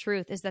universal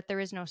truth is that there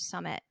is no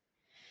summit.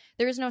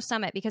 There is no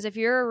summit because if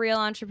you're a real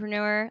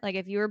entrepreneur, like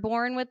if you were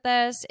born with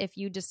this, if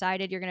you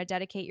decided you're going to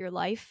dedicate your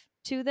life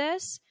to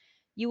this,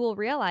 you will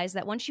realize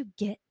that once you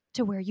get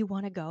to where you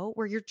want to go,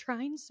 where you're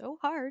trying so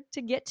hard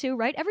to get to,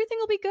 right? Everything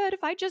will be good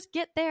if I just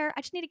get there.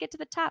 I just need to get to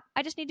the top.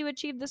 I just need to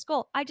achieve this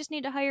goal. I just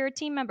need to hire a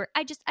team member.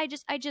 I just.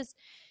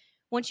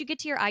 Once you get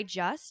to your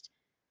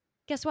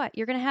guess what?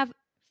 You're going to have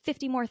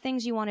 50 more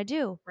things you want to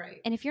do. Right.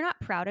 And if you're not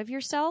proud of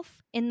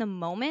yourself in the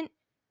moment,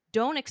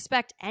 don't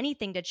expect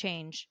anything to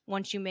change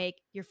once you make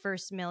your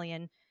first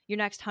million, your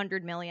next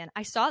 100 million.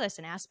 I saw this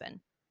in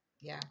Aspen.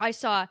 Yeah. I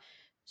saw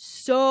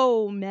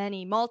so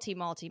many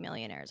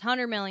multi-millionaires,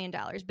 $100 million,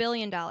 $1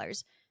 billion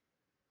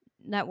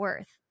net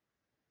worth.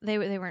 They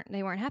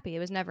weren't happy. It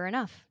was never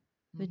enough.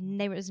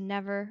 Mhm. It was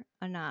never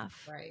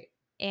enough. Right.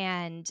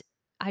 And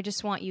I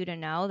just want you to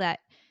know that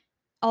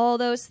all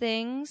those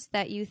things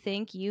that you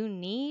think you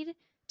need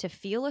to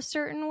feel a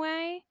certain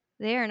way,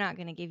 they are not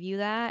going to give you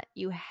that.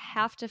 You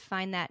have to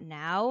find that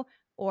now,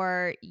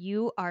 or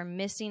you are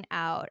missing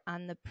out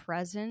on the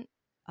present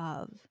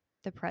of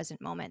the present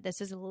moment. This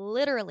is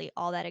literally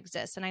all that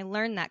exists. And I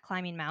learned that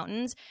climbing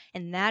mountains.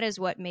 And that is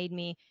what made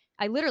me,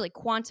 I literally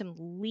quantum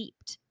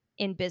leaped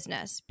in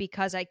business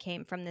because I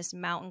came from this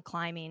mountain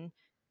climbing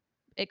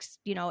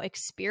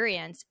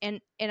experience.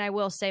 And I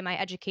will say my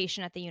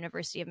education at the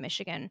University of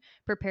Michigan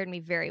prepared me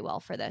very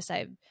well for this.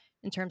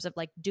 In terms of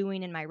like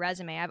doing in my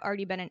resume, I've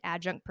already been an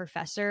adjunct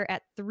professor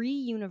at 3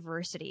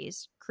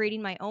 universities,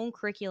 creating my own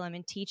curriculum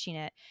and teaching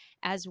it,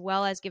 as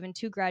well as given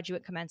 2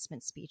 graduate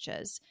commencement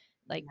speeches.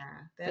 Like, Yeah,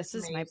 that's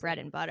this is my bread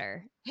amazing. and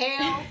butter.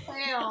 Hail,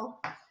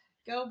 hail.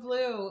 Go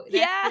blue. That's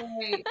Yeah.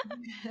 great.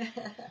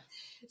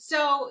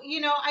 So,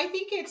 I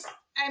think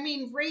I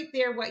mean, right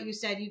there, what you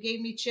said, you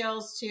gave me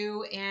chills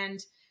too.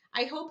 And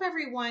I hope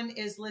everyone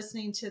is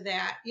listening to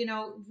that.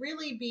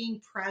 Really being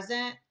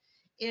present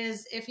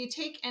is, if you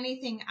take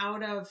anything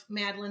out of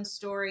Madeline's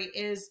story,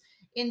 is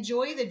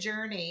enjoy the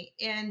journey.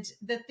 And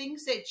the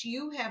things that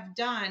you have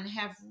done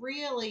have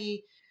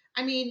really,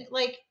 I mean,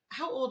 like,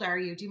 how old are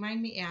you? Do you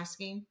mind me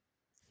asking?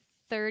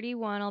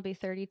 31, I'll be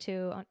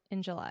 32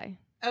 in July.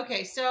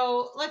 Okay,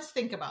 so let's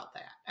think about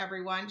that,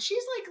 everyone.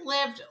 She's like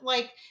lived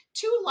like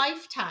 2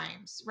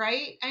 lifetimes,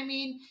 right? I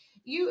mean,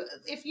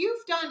 if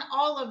you've done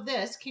all of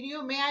this, can you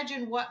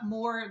imagine what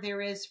more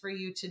there is for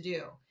you to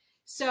do?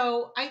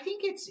 So I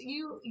think it's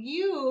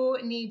you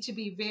need to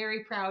be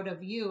very proud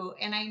of you.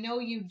 And I know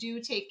you do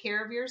take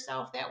care of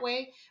yourself that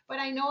way, but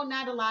I know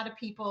not a lot of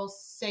people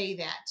say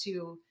that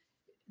to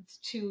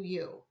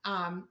you.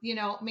 You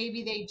know,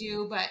 maybe they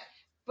do, but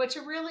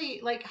to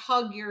really like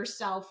hug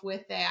yourself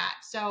with that.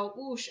 So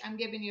whoosh, I'm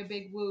giving you a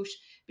big whoosh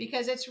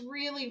because it's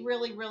really,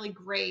 really, really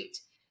great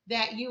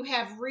that you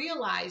have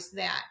realized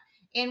that.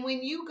 And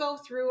when you go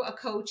through a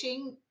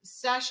coaching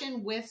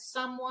session with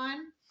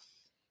someone,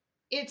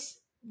 it's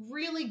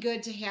really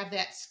good to have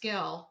that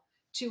skill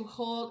to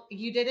hold.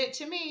 You did it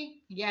to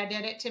me. Yeah,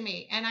 did it to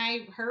me. And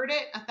I heard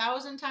it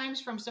 1,000 times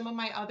from some of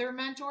my other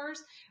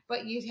mentors,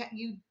 but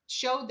you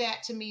showed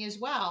that to me as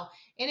well.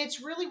 And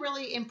it's really,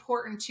 really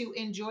important to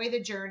enjoy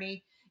the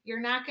journey. You're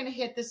not going to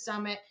hit the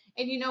summit.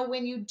 And you know,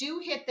 when you do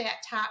hit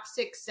that top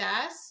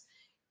success,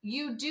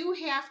 you do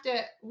have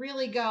to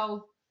really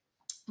go,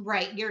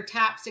 right, your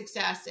top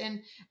success.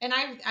 And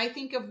I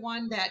think of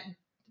one that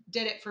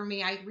did it for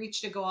me. I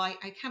reached a goal.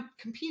 I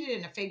competed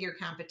in a figure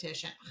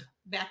competition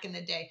back in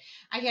the day.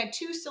 I had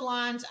 2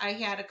 salons, I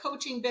had a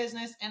coaching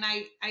business, and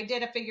I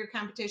did a figure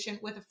competition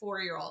with a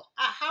 4-year-old.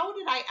 How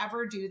did I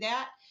ever do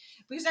that?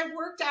 Because I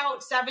worked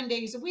out 7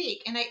 days a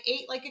week and I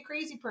ate like a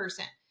crazy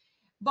person.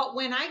 But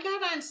when I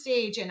got on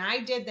stage and I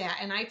did that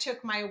and I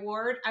took my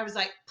award, I was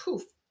like,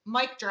 poof,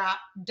 mic drop,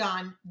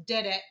 done,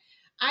 did it.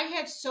 I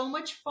had so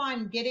much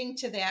fun getting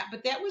to that,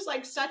 but that was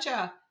like such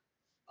a,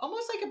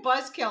 almost like a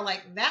buzzkill.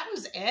 Like that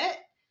was it,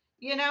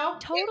 you know.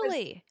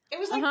 Totally. It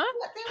was like Uh-huh.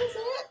 what, that was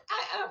it.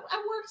 I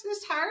worked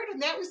this hard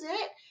and that was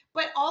it.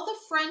 But all the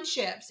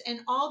friendships and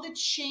all the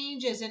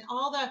changes and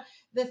all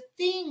the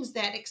things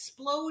that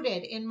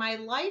exploded in my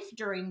life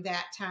during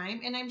that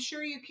time, and I'm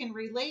sure you can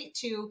relate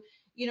to,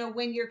 you know,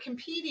 when you're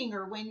competing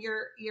or when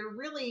you're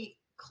really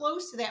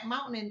close to that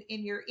mountain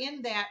and you're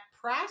in that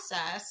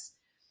process,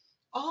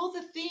 all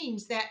the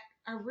things that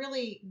are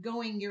really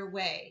going your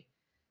way.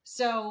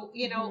 So,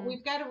 you know, Mm-hmm.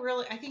 we've got to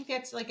really, I think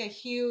that's like a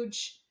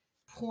huge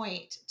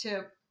point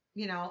to,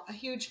 you know, a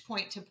huge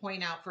point to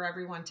point out for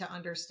everyone to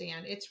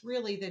understand. It's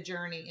really the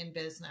journey in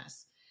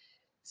business.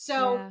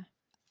 So, Yeah.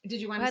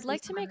 did you want Well, to I'd say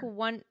like to make something?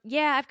 one.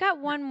 Yeah, I've got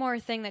one more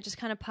thing that just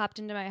kind of popped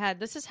into my head.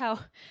 This is how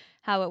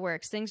it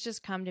works. Things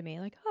just come to me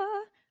like,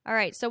 ah. All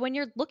right. So when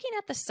you're looking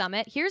at the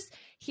summit, here's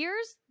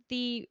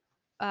the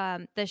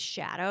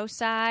shadow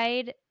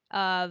side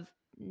of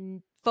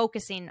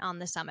focusing on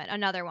the summit.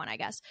 Another one, I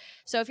guess.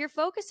 So if you're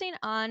focusing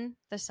on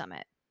the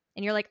summit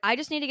and you're like, I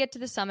just need to get to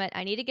the summit,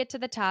 I need to get to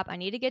the top, I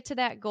need to get to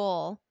that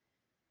goal,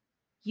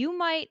 you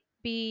might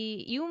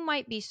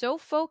be so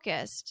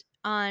focused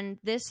on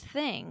this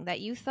thing that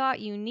you thought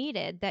you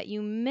needed that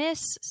you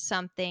miss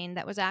something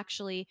that was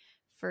actually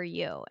for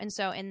you. And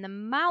so in the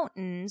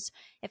mountains,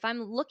 if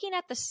I'm looking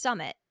at the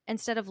summit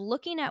instead of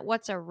looking at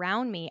what's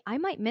around me, I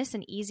might miss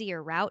an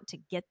easier route to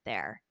get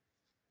there.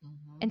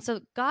 Mm-hmm. And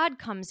so God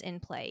comes in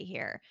play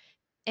here.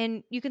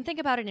 And you can think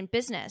about it in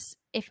business.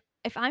 If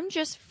I'm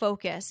just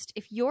focused,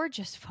 if you're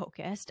just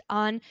focused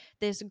on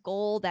this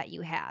goal that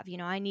you have, you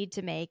know, I need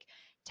to make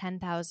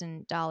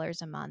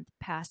 $10,000 a month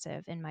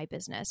passive in my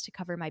business to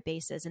cover my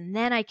bases, and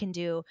then I can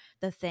do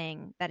the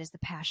thing that is the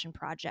passion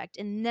project,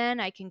 and then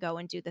I can go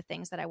and do the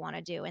things that I want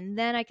to do, and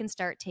then I can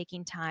start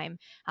taking time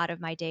out of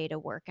my day to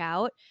work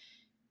out.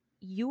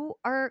 You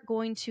are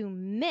going to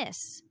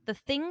miss the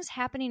things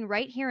happening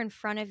right here in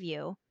front of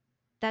you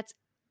that's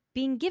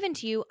being given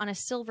to you on a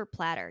silver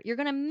platter. You're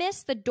going to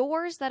miss the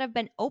doors that have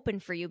been open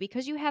for you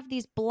because you have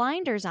these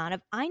blinders on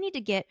of, I need to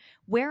get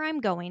where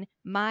I'm going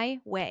my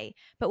way.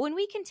 But when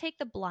we can take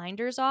the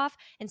blinders off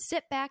and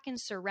sit back and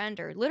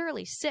surrender,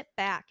 literally sit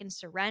back and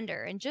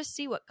surrender and just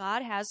see what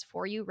God has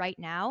for you right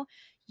now,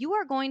 you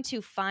are going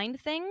to find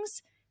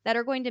things that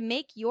are going to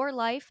make your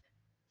life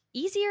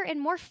easier and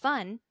more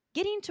fun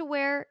getting to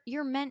where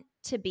you're meant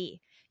to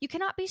be. You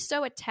cannot be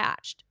so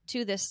attached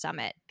to this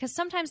summit because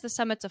sometimes the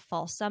summit's a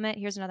false summit.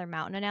 Here's another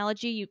mountain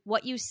analogy.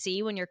 What you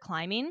see when you're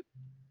climbing,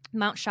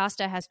 Mount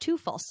Shasta has 2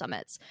 false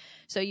summits.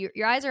 So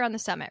your eyes are on the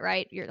summit,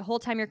 right? The whole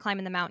time you're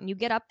climbing the mountain. You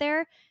get up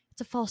there, it's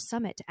a false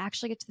summit. To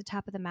actually get to the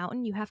top of the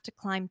mountain, you have to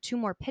climb 2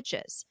 more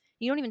pitches.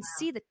 You don't even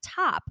see the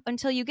top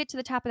until you get to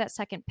the top of that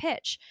second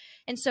pitch.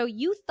 And so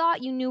you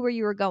thought you knew where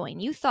you were going.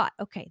 You thought,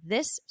 okay,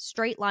 this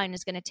straight line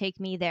is going to take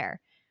me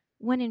there.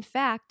 When in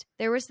fact,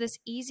 there was this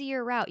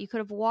easier route. You could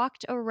have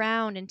walked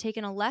around and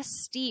taken a less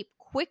steep,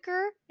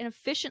 quicker, and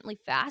efficiently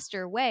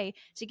faster way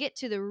to get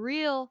to the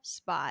real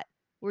spot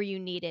where you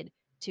needed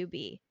to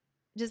be.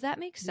 Does that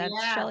make sense,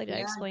 Yeah, Shelley? Did I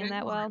yeah, explain good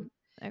that well? one.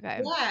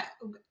 Okay. Yeah,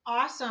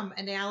 awesome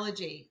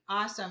analogy.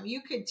 Awesome.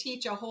 You could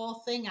teach a whole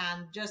thing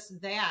on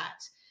just that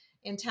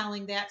in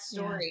telling that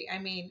Yeah. story. I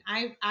mean,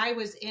 I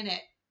was in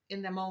it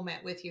in the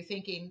moment with you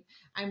thinking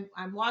I'm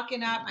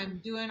walking up, I'm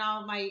doing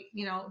all my,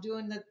 you know,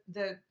 doing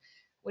the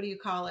what do you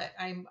call it?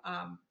 I'm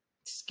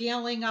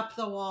scaling up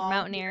the You're wall.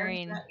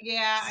 mountaineering,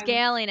 Yeah,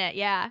 scaling it.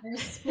 Yeah. I'm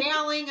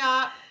scaling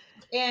up,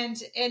 and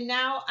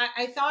now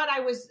I thought I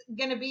was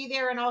gonna be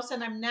there, and all of a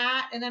sudden I'm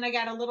not, and then I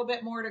got a little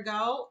bit more to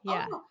go.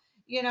 Yeah. Oh,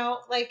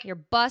 like, You're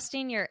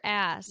busting your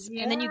ass.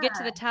 And then you get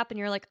to yeah, the top and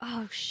you're like,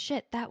 oh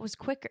shit, that was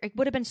quicker. It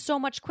would have been so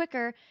much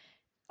quicker.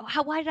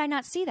 Why did I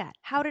not see that?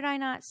 How did I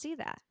not see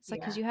that? It's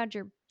like, because yeah. you had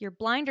your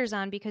blinders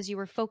on because you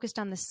were focused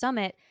on the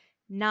summit,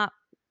 not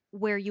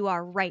where you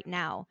are right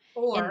now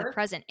in the Or,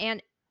 present.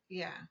 And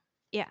yeah,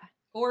 yeah,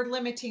 or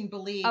limiting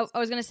beliefs. I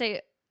was going to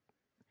say,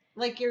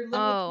 Like your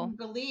oh, limiting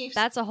beliefs,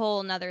 that's a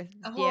whole nother,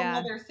 a whole yeah,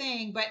 nother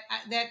thing. But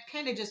that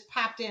kind of just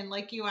popped in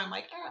like you. I'm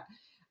like, ah.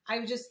 I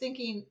was just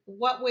thinking,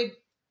 what would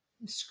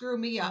screw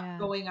me up yeah.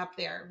 going up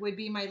there would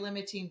be my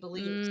limiting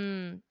beliefs,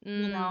 Mm,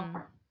 you know?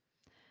 mm.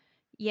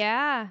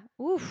 Yeah.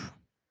 Oof.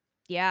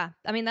 Yeah.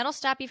 I mean, that'll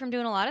stop you from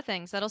doing a lot of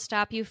things. That'll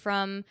stop you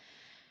from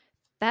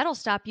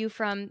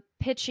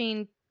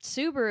pitching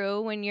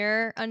Subaru when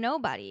you're a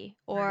nobody,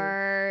 Right.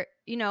 or,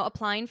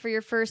 applying for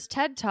your first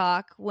TED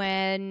Talk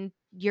when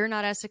you're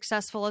not as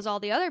successful as all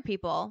the other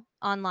people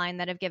online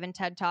that have given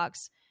TED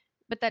Talks.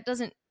 But that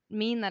doesn't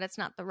mean that it's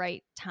not the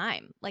right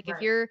time. Like, if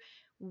Right. you're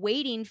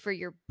waiting for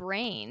your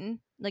brain,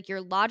 like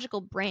your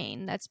logical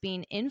brain that's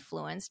being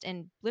influenced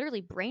and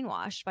literally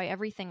brainwashed by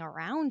everything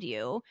around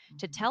you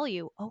to Mhm. tell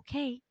you,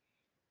 okay,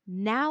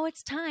 now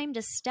it's time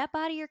to step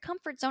out of your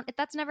comfort zone.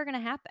 That's never going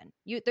to happen.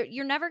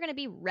 You're never going to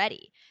be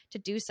ready to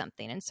do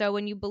something. And so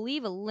when you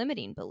believe a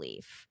limiting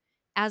belief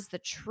as the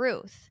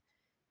truth,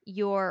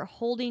 you're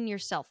holding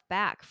yourself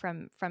back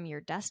from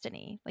your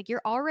destiny. Like,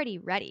 you're already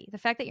ready. The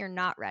fact that you're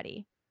not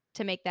ready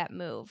to make that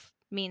move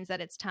means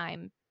that it's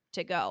time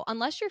to go.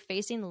 Unless you're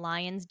facing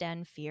lion's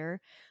den fear,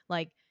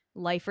 like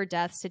life or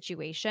death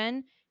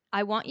situation,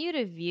 I want you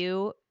to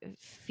view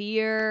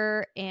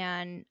fear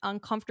and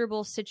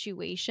uncomfortable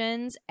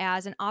situations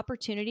as an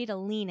opportunity to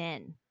lean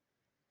in,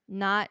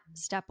 not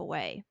step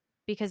away,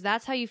 because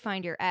that's how you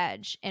find your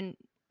edge. And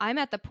I'm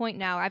at the point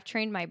now, I've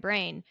trained my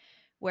brain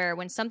where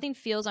when something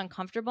feels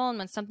uncomfortable and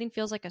when something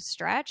feels like a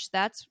stretch,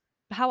 that's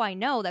how I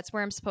know that's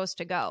where I'm supposed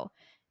to go.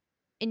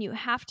 And you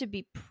have to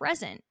be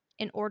present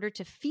in order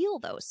to feel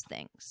those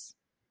things.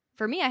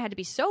 For me, I had to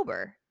be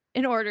sober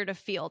in order to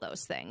feel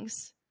those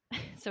things.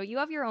 So you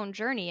have your own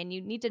journey, and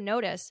you need to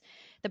notice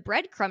the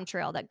breadcrumb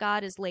trail that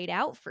God has laid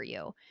out for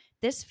you.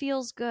 This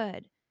feels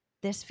good.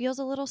 This feels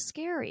a little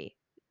scary.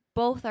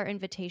 Both are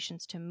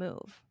invitations to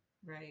move.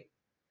 Right.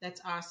 That's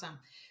awesome.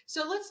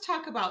 So let's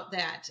talk about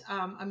that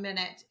a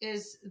minute.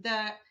 Is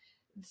the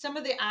some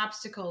of the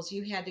obstacles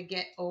you had to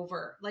get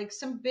over, like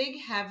some big,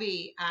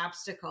 heavy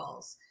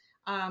obstacles.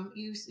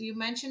 You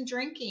mentioned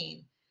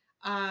drinking.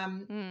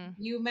 Um, Mm,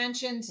 you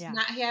mentioned yeah.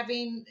 not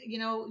having,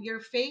 your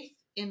faith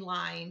in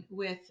line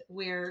with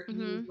where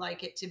Mm-hmm. you'd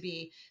like it to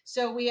be.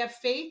 So we have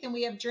faith and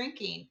we have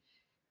drinking.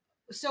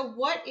 So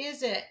what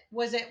is it?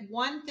 Was it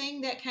one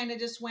thing that kind of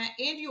just went?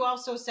 And you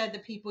also said the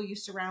people you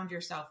surround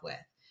yourself with,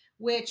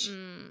 which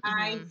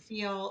I Mm-hmm.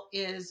 feel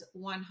is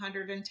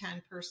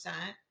 110%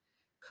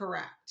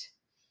 correct.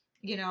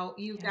 You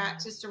got Yeah.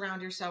 to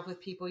surround yourself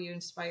with people you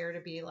inspire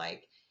to be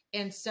like.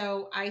 And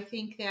so I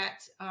think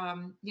that,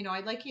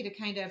 I'd like you to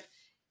kind of,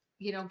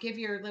 give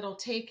your little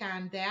take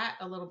on that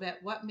a little bit.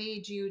 What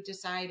made you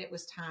decide it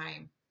was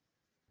time?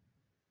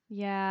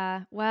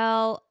 Yeah.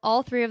 Well,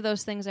 all three of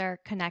those things are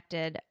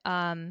connected.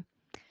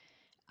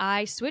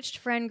 I switched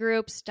friend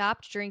groups,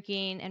 stopped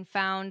drinking, and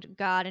found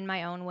God in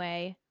my own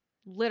way,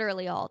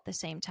 literally all at the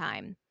same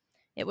time.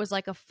 It was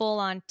like a full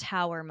on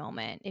tower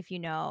moment, if you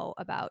know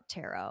about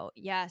tarot.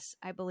 Yes,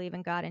 I believe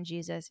in God and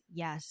Jesus.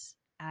 Yes,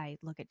 I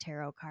look at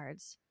tarot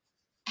cards.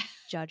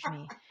 Judge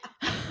me.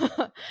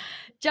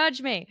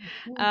 Judge me.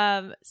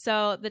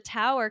 So the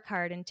tower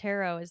card in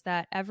tarot is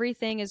that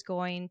everything is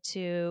going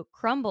to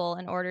crumble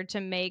in order to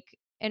make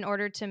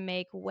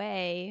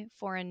way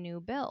for a new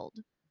build.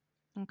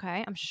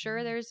 Okay. I'm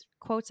sure there's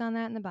quotes on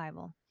that in the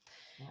Bible,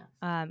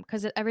 Yeah.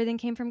 because everything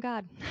came from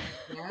God.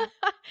 Yeah.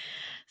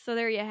 So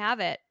there you have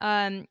it.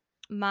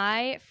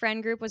 My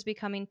friend group was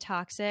becoming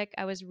toxic.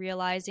 I was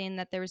realizing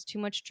that there was too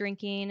much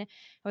drinking. I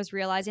was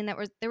realizing that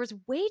there was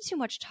way too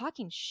much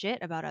talking shit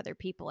about other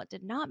people. It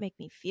did not make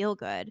me feel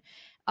good.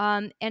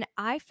 And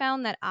I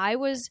found that I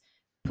was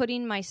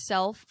putting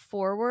myself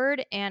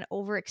forward and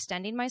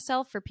overextending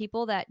myself for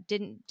people that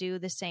didn't do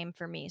the same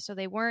for me. So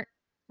they weren't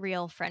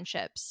real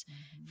friendships,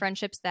 Mhm.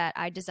 friendships that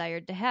I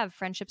desired to have,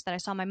 friendships that I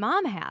saw my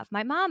mom have.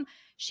 My mom,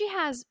 she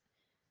has,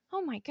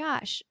 oh my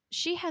gosh,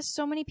 she has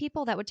so many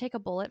people that would take a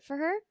bullet for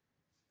her.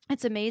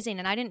 It's amazing.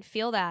 And I didn't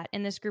feel that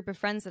in this group of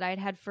friends that I had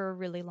had for a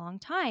really long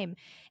time.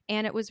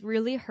 And it was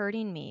really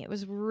hurting me. It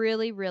was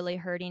really, really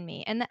hurting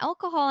me. And the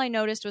alcohol, I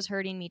noticed, was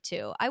hurting me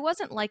too. I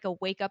wasn't like a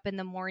wake up in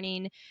the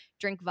morning,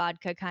 drink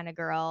vodka kind of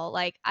girl.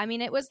 Like, I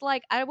mean, it was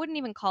like, I wouldn't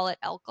even call it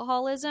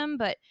alcoholism,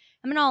 but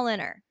I'm an all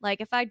inner. Like,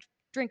 if I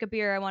drink a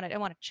beer, I want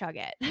to chug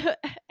it.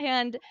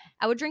 And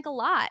I would drink a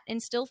lot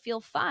and still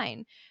feel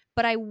fine.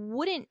 But I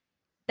wouldn't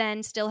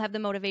then still have the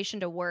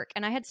motivation to work.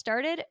 And I had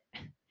started,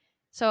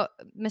 so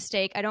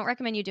mistake, I don't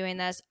recommend you doing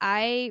this.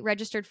 I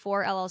registered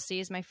 4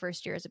 LLCs my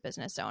first year as a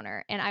business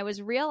owner. And I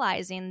was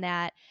realizing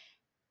that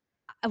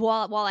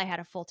while I had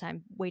a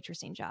full-time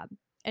waitressing job.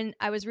 And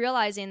I was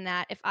realizing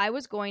that if I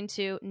was going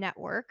to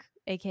network,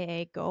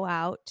 aka go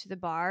out to the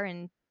bar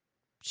and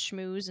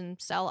schmooze and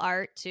sell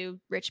art to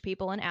rich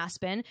people in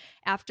Aspen.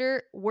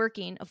 After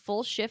working a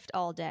full shift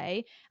all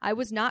day, I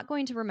was not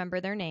going to remember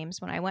their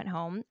names when I went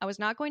home. I was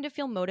not going to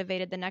feel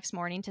motivated the next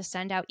morning to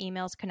send out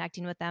emails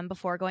connecting with them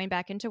before going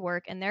back into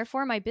work. And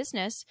therefore, my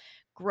business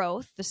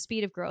growth, the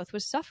speed of growth,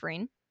 was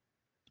suffering.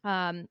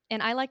 And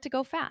I like to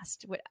go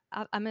fast.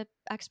 I'm an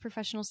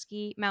ex-professional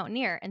ski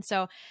mountaineer. And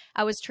so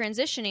I was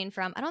transitioning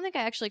from, I don't think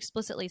I actually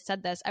explicitly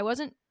said this, I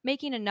wasn't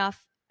making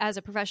enough as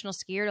a professional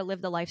skier to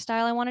live the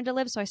lifestyle I wanted to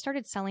live. So I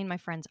started selling my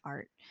friends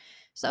art.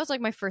 So that was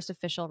like my first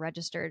official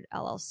registered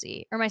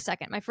LLC, or my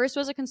second. My first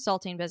was a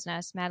consulting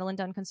business, Madeline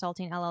Dunn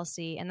Consulting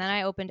LLC. And then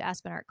I opened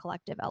Aspen Art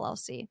Collective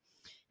LLC.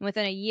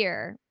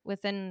 And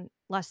within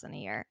less than a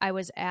year, I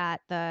was at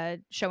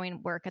the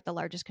showing work at the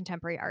largest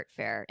contemporary art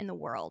fair in the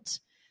world,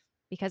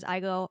 because I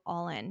go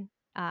all in.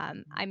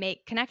 I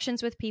make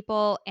connections with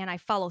people and I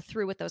follow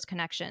through with those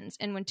connections.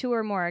 And when two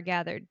or more are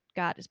gathered,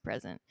 God is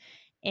present.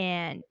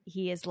 And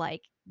he is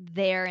like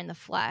there in the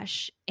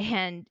flesh.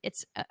 And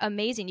it's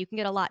amazing. You can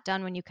get a lot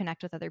done when you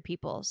connect with other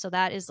people. So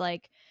that is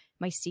like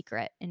my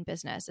secret in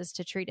business, is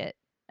to treat it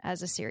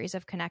as a series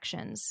of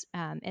connections.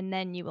 And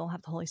then you will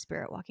have the Holy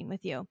Spirit walking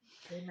with you.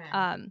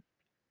 Amen.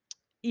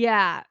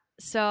 Yeah.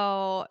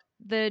 So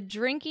the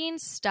drinking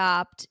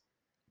stopped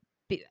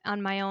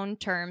on my own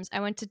terms.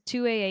 I went to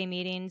 2 AA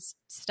meetings,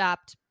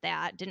 stopped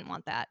that, didn't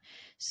want that.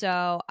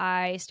 So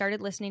I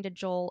started listening to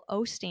Joel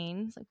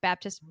Osteen, like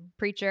Baptist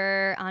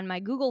preacher, on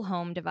my Google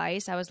Home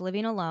device. I was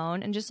living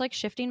alone and just like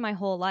shifting my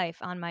whole life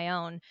on my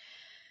own.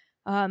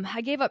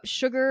 I gave up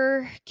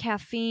sugar,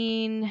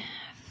 caffeine,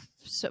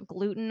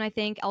 gluten, I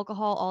think,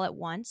 alcohol all at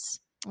once.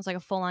 It was like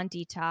a full-on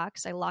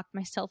detox. I locked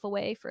myself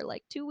away for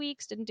like 2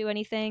 weeks, didn't do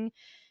anything.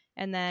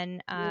 And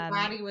then Your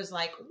body was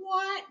like,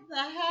 what the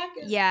heck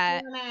is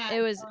yeah, going on? it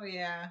was Oh,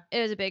 yeah.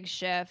 it was a big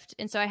shift.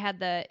 And so I had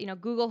the,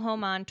 Google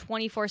Home on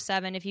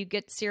 24/7. If you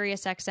get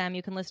Sirius XM,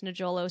 you can listen to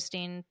Joel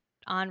Osteen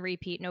on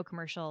repeat, no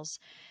commercials.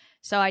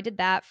 So I did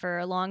that for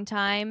a long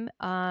time.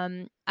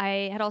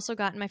 I had also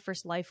gotten my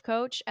first life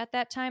coach at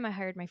that time. I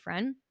hired my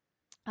friend,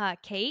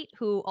 Kate,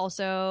 who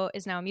also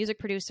is now a music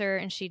producer,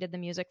 and she did the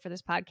music for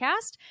this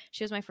podcast.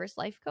 She was my first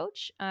life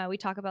coach. We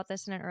talk about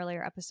this in an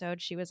earlier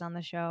episode. She was on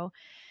the show.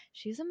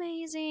 She's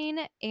amazing.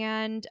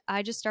 And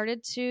I just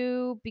started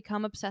to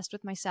become obsessed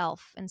with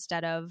myself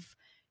instead of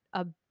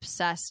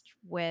obsessed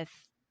with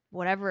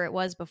whatever it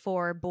was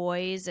before,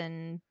 boys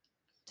and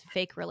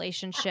fake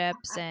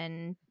relationships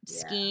and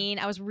skiing.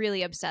 I was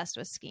really obsessed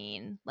with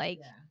skiing, like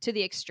to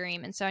the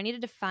extreme. And so I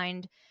needed to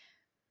find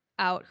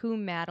out who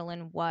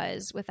Madeline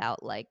was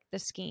without like the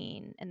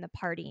skiing and the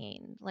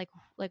partying. Like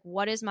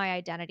what is my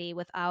identity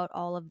without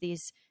all of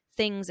these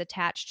things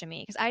attached to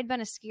me? Because I'd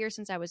been a skier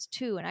since I was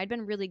 2 and I'd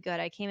been really good.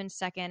 I came in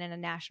second in a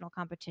national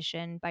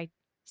competition, by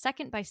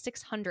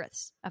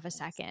 600ths of a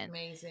second.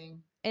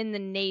 Amazing. In the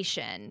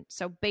nation.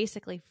 So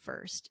basically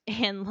first.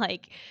 And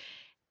like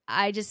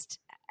I'm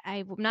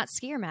not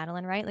skier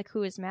Madeline, right? Like,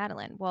 who is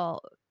Madeline?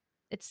 Well,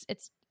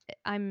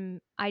 I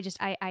am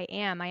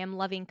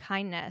loving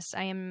kindness.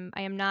 I am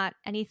not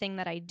anything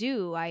that I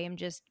do. I am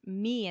just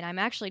me, and I'm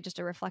actually just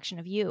a reflection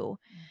of you.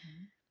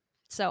 Mm-hmm.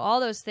 So all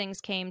those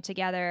things came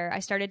together. I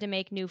started to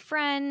make new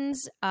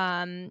friends.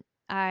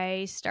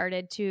 I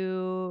started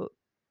to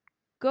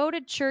go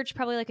to church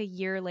probably like a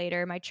year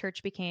later. My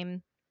church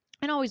became,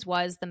 and always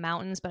was, the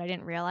mountains, but I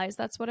didn't realize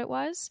that's what it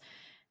was.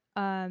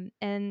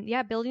 And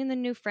yeah, building the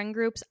new friend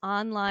groups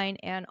online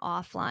and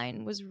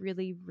offline was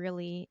really,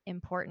 really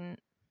important.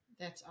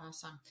 That's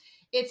awesome.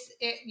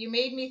 You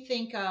made me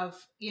think of,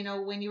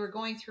 when you were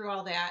going through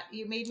all that,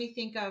 you made me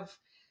think of,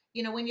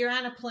 when you're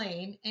on a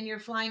plane and you're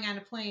flying on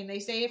a plane, they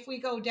say, if we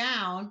go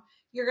down,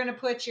 you're going to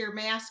put your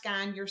mask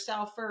on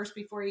yourself first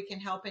before you can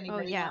help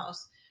anybody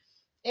else.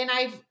 And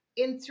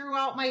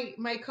throughout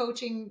my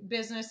coaching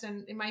business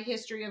and in my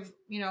history of,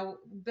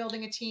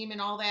 building a team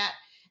and all that,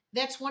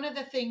 that's one of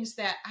the things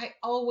that I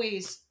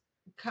always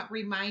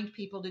remind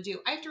people to do.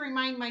 I have to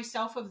remind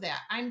myself of that.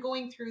 I'm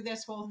going through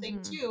this whole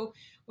thing too,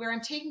 where I'm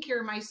taking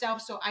care of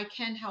myself so I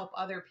can help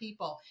other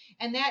people.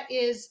 And that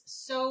is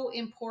so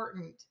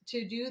important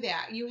to do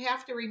that. You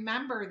have to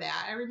remember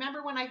that. I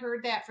remember when I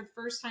heard that for the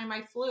first time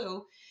I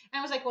flew, and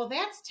I was like, well,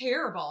 that's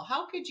terrible.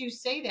 How could you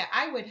say that?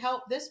 I would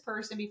help this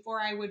person before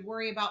I would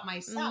worry about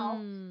myself.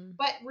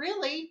 But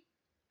really,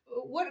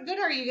 what good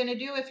are you going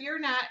to do if you're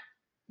not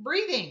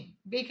breathing?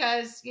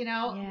 Because, you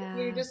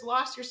just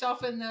lost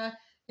yourself in the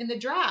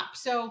drop.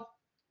 So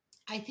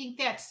I think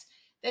that's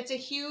a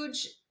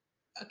huge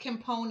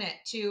component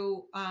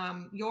to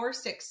your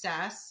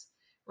success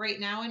right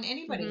now, and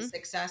anybody's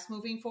success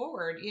moving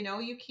forward.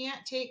 You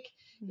can't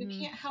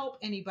help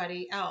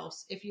anybody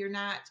else if you're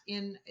not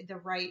in the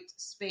right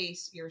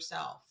space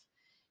yourself.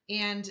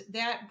 And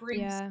that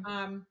brings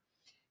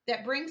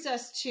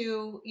us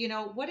to,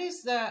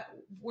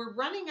 we're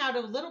running out a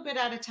little bit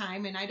out of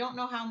time, and I don't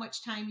know how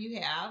much time you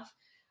have.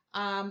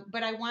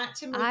 But I want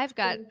to move. I've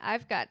got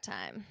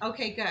time.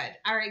 Okay, good.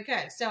 All right,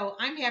 good. So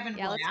I'm having a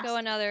blast. Let's go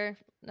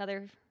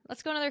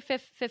Let's go another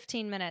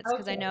 15 minutes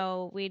because I Okay.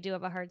 know we do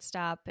have a hard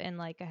stop in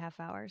like a half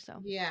hour. So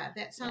Yeah,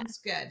 that sounds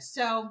good.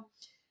 So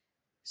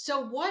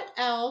what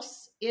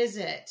else is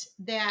it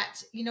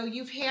that,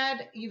 you've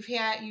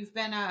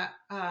been a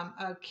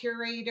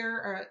curator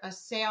or a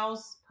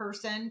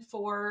salesperson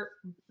for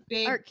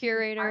big art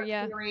curator, art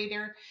yeah.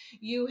 curator.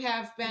 You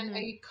have been Mm-hmm.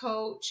 a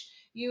coach.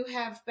 You've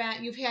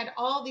had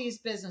all these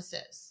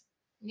businesses,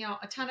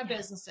 a ton of Yes.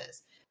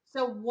 businesses.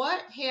 So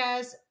what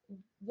has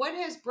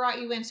brought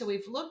you in? So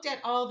we've looked at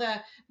all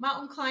the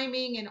mountain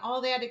climbing and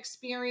all that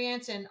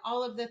experience and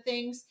all of the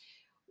things.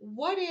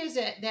 What is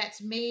it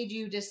that's made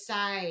you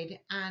decide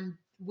on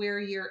where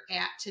you're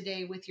at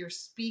today with your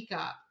Speak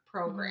Up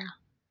program?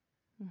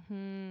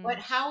 Mm-hmm.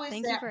 How is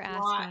Thank you that for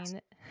brought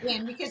asking.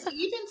 in? Because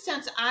even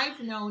since I've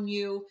known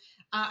you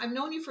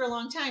for a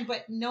long time,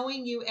 but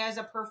knowing you as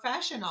a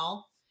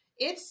professional,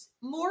 it's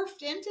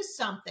morphed into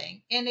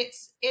something, and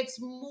it's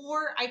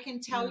more. I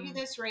can tell you Mm.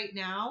 this right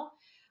now.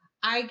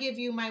 I give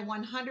you my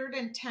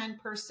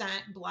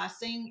 110%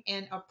 blessing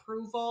and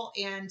approval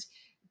and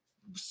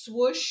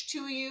swoosh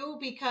to you,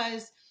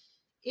 because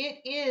it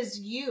is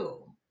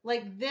you.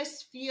 Like,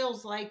 this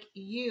feels like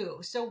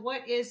you. So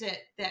what is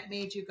it that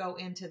made you go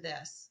into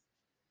this?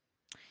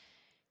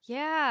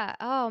 Yeah.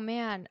 Oh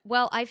man.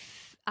 Well, I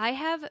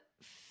have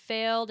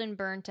failed and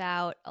burnt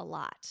out a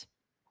lot.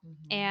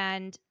 Mm-hmm.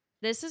 And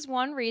this is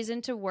one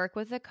reason to work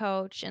with a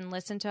coach and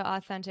listen to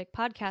authentic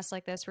podcasts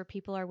like this where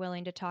people are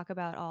willing to talk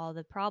about all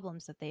the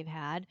problems that they've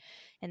had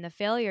and the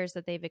failures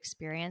that they've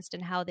experienced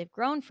and how they've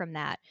grown from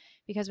that.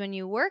 Because when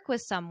you work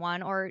with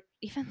someone, or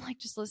even like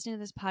just listening to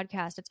this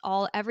podcast, it's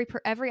all every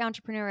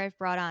entrepreneur I've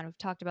brought on, we've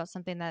talked about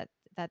something that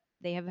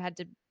they have had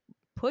to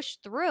push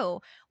through,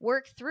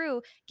 work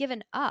through,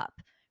 given up,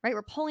 right?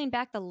 We're pulling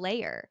back the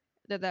layer,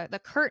 the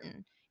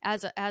curtain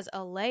as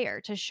a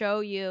layer to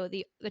show you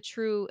the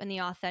true and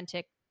the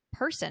authentic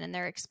person and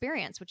their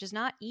experience, which is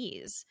not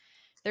ease.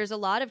 There's a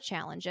lot of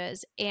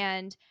challenges,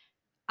 and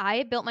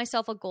I built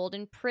myself a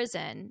golden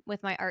prison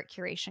with my art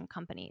curation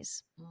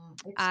companies.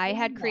 I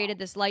had Explain created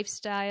that. this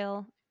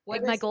lifestyle,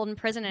 What my is it? golden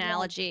prison Yeah.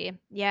 analogy.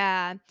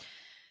 Yeah.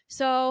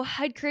 So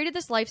I'd created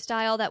this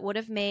lifestyle that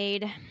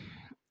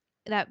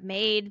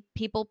made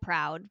people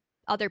proud,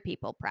 other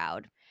people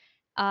proud.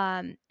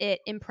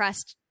 It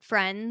impressed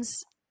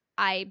friends.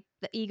 The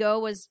ego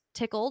was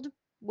tickled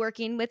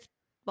working with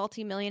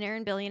multimillionaire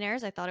and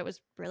billionaires. I thought it was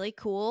really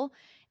cool.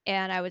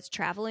 And I was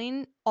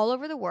traveling all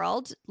over the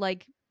world.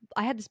 Like,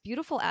 I had this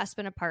beautiful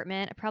Aspen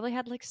apartment. I probably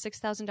had like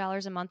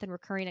 $6,000 a month in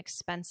recurring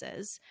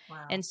expenses.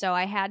 Wow. And so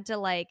I had to,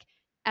 like,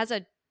 as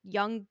a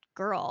young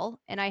girl,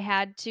 and I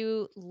had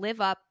to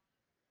live up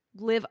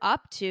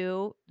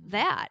to Mhm.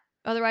 that.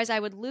 Otherwise I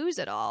would lose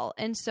it all.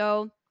 And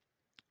so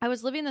I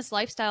was living this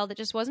lifestyle that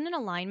just wasn't in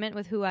alignment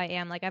with who I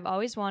am. Like, I've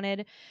always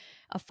wanted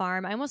a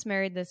farm. I almost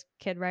married this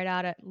kid right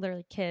out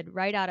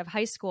of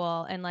high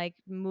school, and like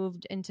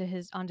moved onto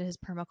his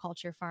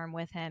permaculture farm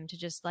with him to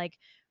just like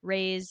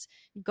raise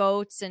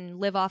goats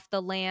and live off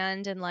the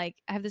land. And like,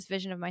 I have this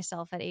vision of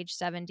myself at age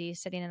 70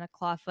 sitting in a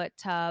clawfoot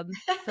tub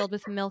filled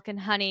with milk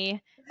and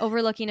honey,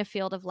 overlooking a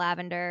field of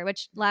lavender,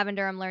 which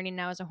lavender, I'm learning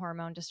now, is a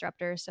hormone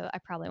disruptor, so I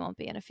probably won't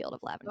be in a field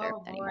of lavender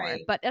Oh anymore.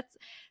 boy. But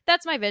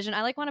that's my vision.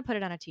 I like want to put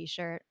it on a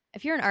t-shirt.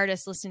 If you're an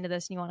artist listening to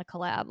this and you want to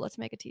collab, let's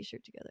make a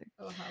t-shirt together.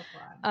 Oh, how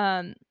fun.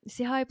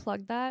 See how I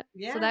plugged that? So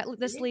Yeah. that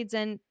this See? leads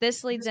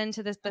Just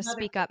into the another.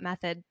 speak up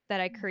method that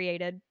I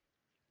created.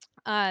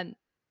 And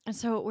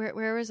so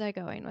where was I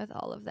going with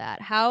all of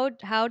that? How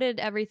did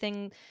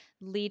everything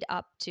lead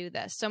up to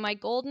this? So my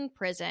golden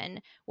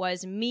prison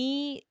was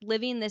me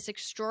living this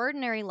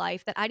extraordinary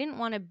life that I didn't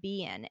want to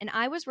be in, and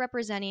I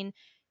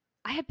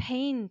had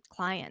paying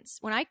clients.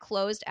 When I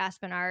closed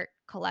Aspen Art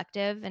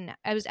Collective, and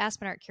I was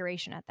Aspen Art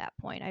Curation at that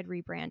point, I'd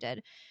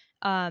rebranded.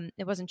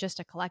 It wasn't just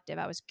a collective.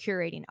 I was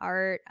curating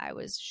art. I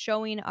was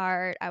showing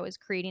art. I was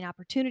creating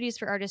opportunities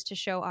for artists to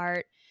show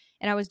art.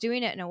 And I was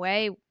doing it in a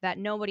way that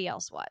nobody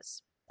else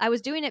was. I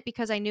was doing it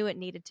because I knew it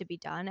needed to be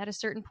done at a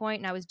certain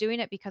point, and I was doing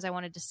it because I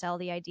wanted to sell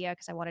the idea,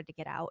 because I wanted to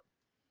get out.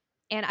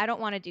 And I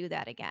don't want to do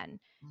that again.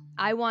 Mhm.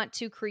 I want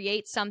to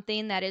create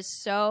something that is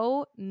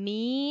so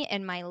me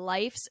and my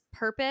life's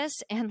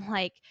purpose, and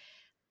like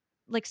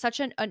such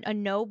a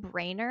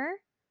no-brainer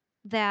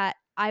that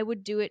I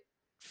would do it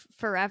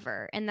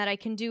forever, and that I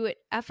can do it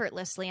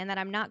effortlessly, and that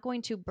I'm not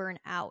going to burn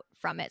out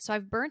from it. So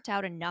I've burnt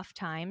out enough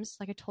times.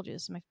 Like I told you,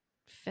 this is my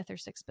fifth or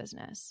sixth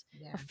business,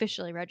 Yeah.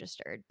 officially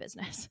registered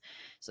business.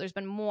 So there's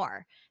been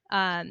more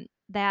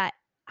that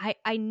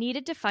I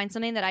needed to find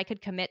something that I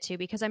could commit to,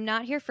 because I'm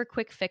not here for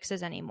quick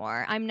fixes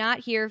anymore. I'm not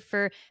here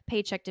for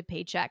paycheck to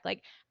paycheck.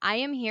 Like, I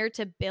am here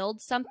to build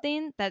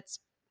something that's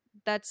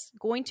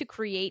going to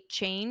create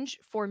change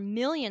for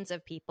millions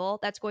of people,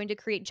 that's going to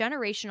create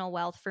generational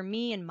wealth for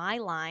me and my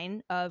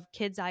line of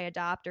kids I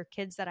adopt, or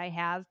kids that I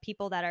have,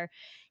 people that are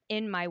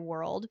in my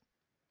world.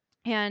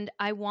 And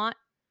I'm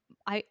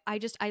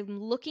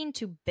looking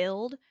to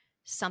build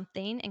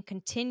something and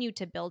continue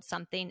to build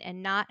something,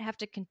 and not have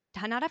to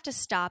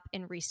stop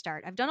and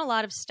restart. I've done a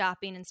lot of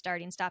stopping and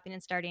starting,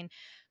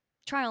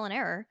 trial and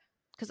error,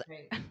 because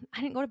Right.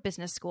 didn't go to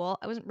business school.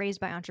 I wasn't raised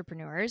by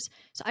entrepreneurs.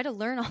 So I had to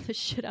learn all this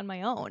shit on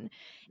my own.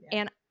 Yeah.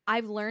 And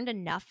I've learned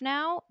enough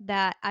now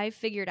that I've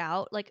figured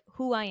out like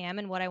who I am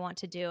and what I want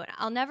to do. And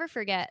I'll never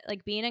forget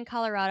like being in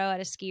Colorado at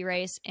a ski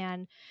race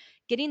and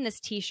getting this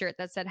t-shirt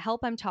that said,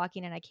 "Help, I'm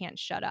talking and I can't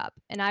shut up."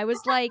 And I was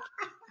like,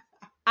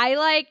 I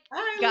like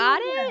I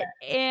got love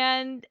it.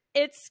 And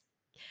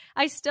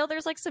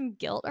there's like some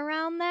guilt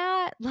around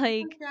that.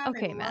 Like, God, I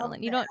okay, love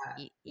Madeline,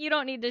 that. you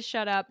don't need to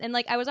shut up. And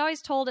like, I was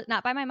always told,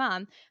 not by my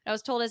mom, but I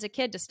was told as a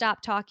kid to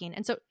stop talking.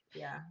 And so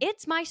Yeah.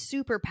 it's my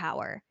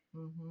superpower.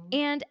 Mm-hmm.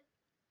 And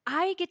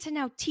I get to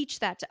now teach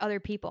that to other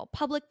people.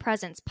 Public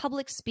presence,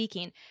 public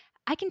speaking.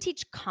 I can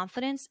teach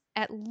confidence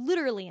at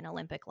literally an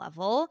Olympic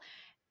level.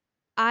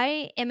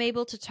 I am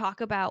able to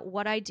talk about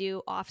what I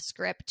do off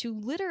script to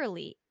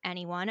literally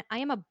anyone. I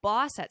am a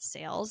boss at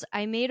sales.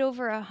 I made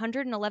over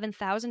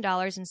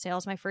 $111,000 in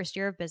sales my first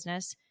year of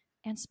business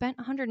and spent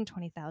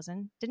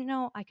 $120,000. Didn't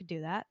know I could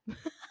do that.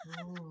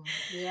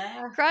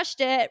 Yeah. Crushed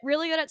it.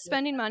 Really good at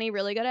spending money,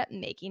 really good at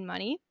making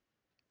money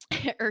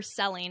or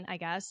selling, I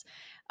guess.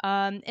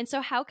 And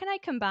so how can I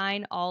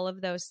combine all of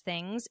those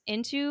things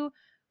into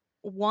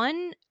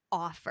one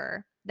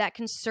offer that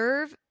can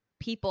serve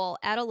people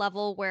at a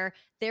level where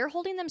they're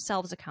holding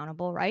themselves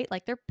accountable, right?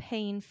 Like they're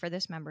paying for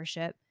this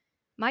membership.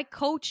 My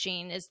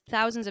coaching is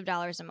thousands of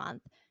dollars a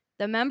month.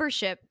 The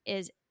membership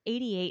is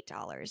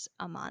 $88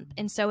 a month.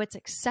 And so it's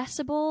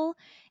accessible.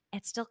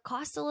 It still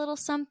costs a little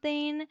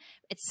something.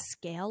 It's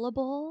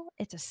scalable.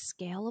 It's a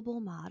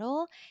scalable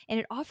model. And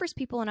it offers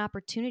people an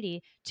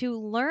opportunity to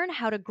learn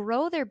how to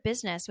grow their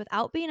business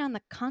without being on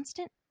the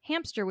constant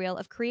hamster wheel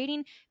of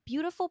creating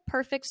beautiful,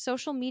 perfect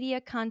social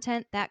media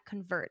content that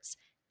converts.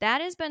 That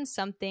has been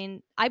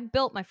something I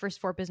built my first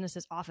 4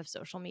 businesses off of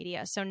social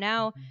media. So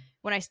now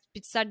when I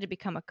decided to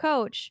become a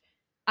coach,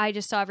 I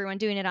just saw everyone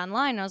doing it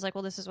online. And I was like,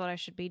 well, this is what I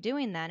should be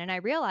doing then. And I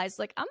realized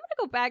like, I'm going to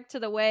go back to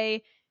the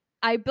way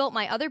I built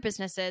my other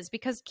businesses,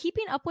 because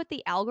keeping up with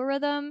the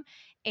algorithm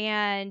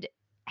and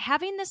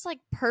having this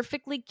like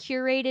perfectly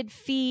curated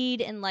feed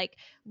and like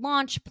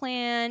launch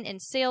plan and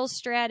sales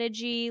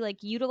strategy,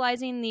 like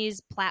utilizing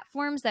these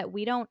platforms that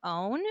we don't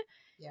own,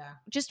 Yeah.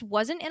 just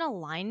wasn't in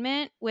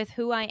alignment with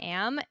who I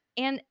am.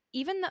 And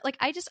even that, like,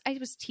 I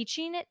was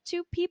teaching it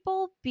to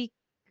people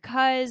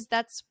because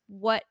that's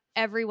what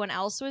everyone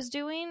else was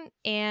doing.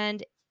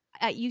 And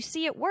you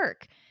see it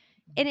work.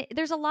 And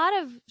there's a lot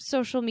of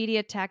social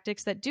media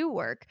tactics that do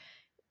work.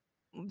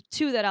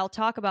 2 that I'll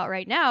talk about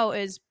right now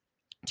is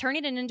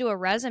turning it into a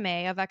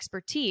resume of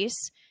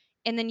expertise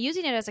and then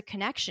using it as a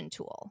connection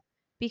tool.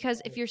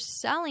 Because if you're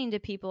selling to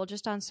people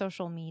just on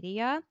social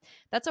media,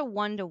 that's a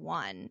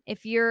 1-to-1.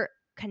 If you're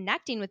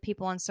connecting with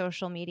people on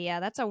social media,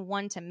 that's a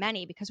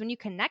 1-to-many, because when you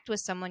connect with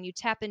someone, you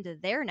tap into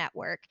their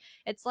network.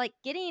 It's like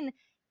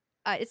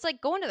it's like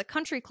going to the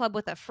country club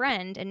with a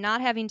friend and not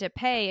having to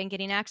pay and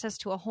getting access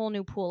to a whole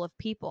new pool of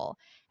people,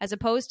 as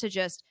opposed to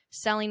just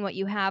selling what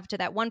you have to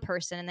that one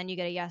person and then you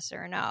get a yes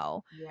or a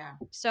no. Yeah.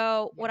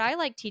 So what I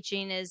like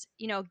teaching is,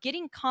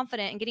 getting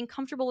confident and getting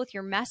comfortable with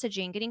your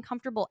messaging, getting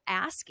comfortable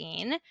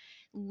asking,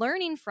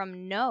 learning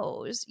from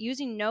no's,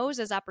 using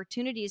no's as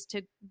opportunities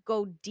to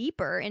go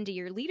deeper into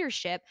your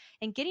leadership,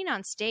 and getting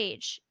on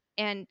stage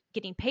and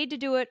getting paid to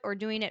do it or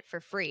doing it for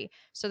free.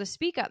 So the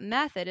Speak Up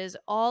method is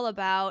all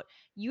about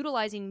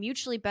utilizing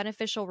mutually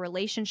beneficial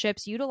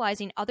relationships,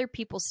 utilizing other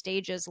people's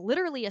stages,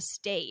 literally a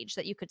stage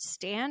that you could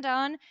stand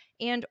on,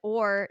 and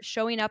or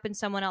showing up in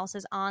someone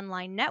else's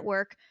online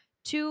network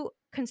to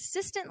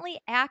consistently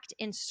act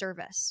in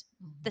service.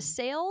 The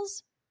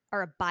sales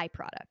are a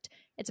byproduct.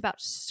 It's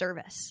about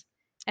service.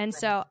 And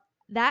so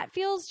that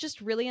feels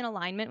just really in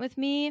alignment with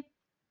me.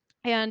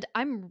 And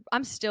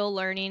I'm still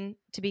learning,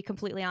 to be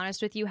completely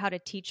honest with you, how to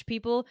teach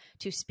people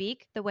to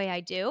speak the way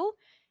I do.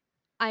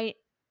 I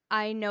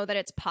know that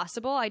it's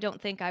possible. I don't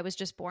think I was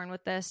just born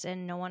with this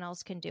and no one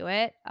else can do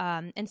it.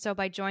 And so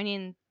by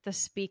joining the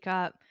Speak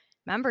Up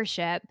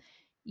membership,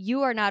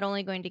 you are not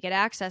only going to get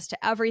access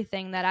to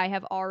everything that I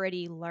have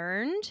already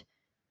learned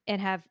and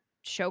have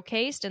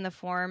showcased in the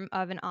form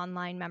of an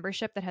online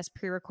membership that has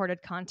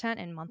pre-recorded content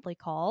and monthly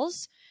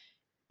calls,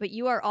 but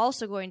you are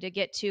also going to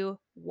get to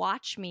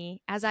watch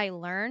me as I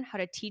learn how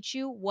to teach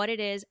you what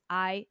it is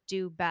I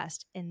do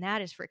best. And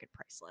that is freaking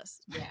priceless.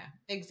 Yeah,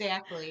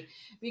 exactly.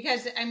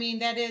 Because I mean,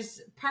 that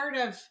is part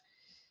of,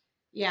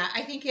 yeah,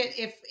 I think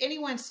if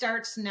anyone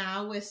starts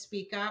now with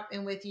Speak Up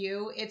and with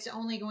you, it's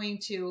only going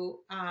to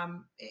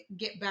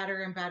get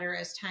better and better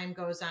as time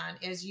goes on,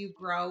 as you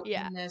grow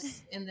Yeah.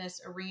 in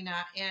this arena.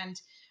 And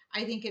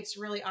I think it's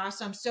really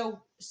awesome. So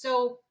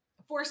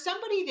for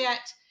somebody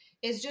that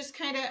is just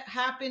kind of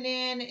hopping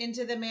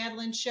into the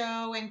Madeline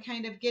show and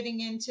kind of getting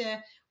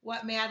into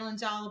what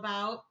Madeline's all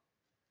about,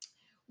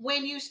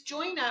 when you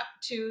join up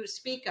to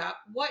Speak Up,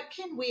 what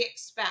can we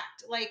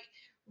expect? Like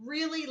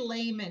really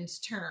layman's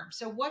terms.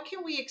 So what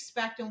can we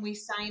expect when we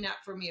sign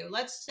up from you?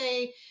 Let's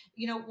say,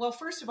 well,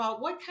 first of all,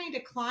 what kind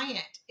of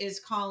client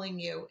is calling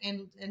you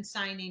and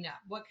signing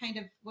up? What kind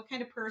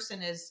of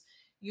person is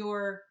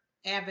your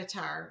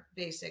avatar,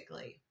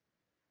 basically?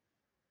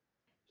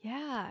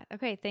 Yeah.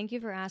 Okay. Thank you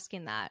for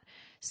asking that.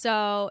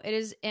 So it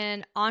is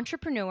an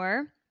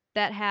entrepreneur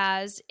that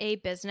has a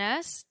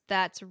business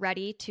that's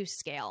ready to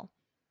scale.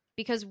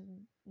 Because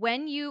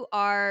when you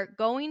are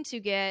going to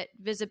get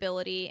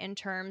visibility in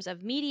terms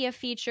of media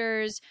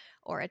features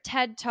or a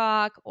TED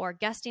Talk or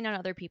guesting on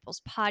other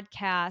people's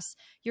podcasts,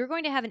 you're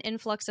going to have an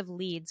influx of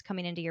leads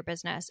coming into your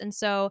business. And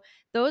so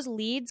those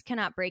leads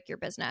cannot break your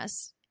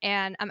business.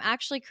 And I'm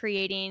actually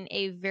creating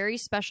a very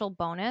special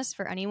bonus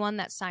for anyone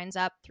that signs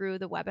up through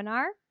the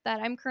webinar that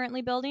I'm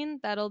currently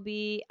building. That'll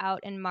be out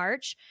in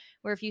March,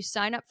 where if you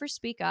sign up for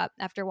Speak Up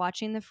after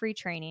watching the free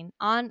training,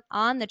 on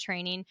the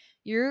training,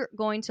 you're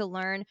going to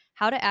learn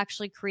how to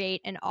actually create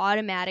an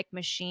automatic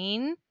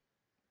machine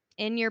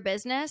in your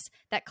business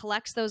that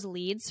collects those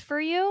leads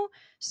for you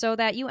so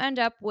that you end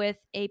up with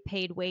a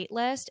paid wait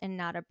list and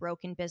not a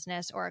broken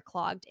business or a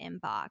clogged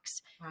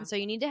inbox. And so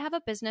you need to have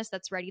a business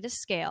that's ready to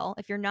scale.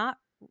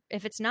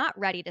 If it's not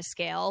ready to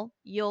scale,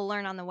 you'll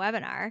learn on the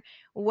webinar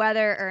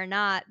whether or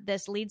not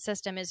this lead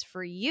system is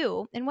for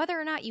you and whether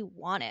or not you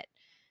want it.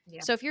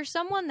 Yeah. So if you're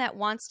someone that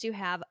wants to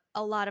have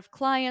a lot of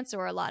clients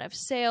or a lot of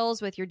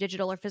sales with your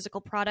digital or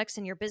physical products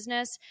in your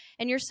business,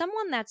 and you're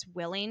someone that's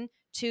willing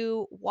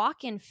to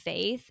walk in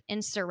faith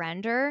and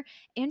surrender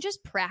and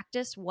just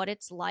practice what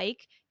it's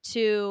like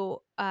to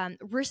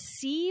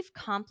receive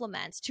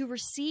compliments, to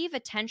receive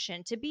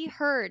attention, to be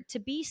heard, to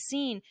be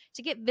seen,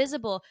 to get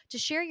visible, to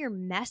share your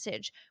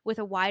message with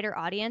a wider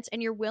audience,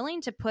 and you're willing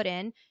to put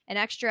in an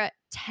extra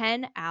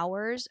 10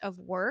 hours of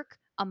work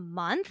a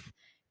month,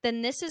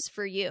 then this is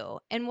for you.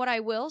 And what I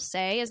will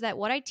say is that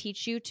what I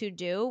teach you to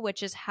do,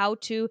 which is how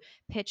to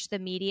pitch the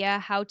media,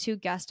 how to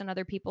guest on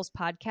other people's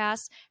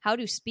podcasts, how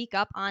to speak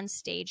up on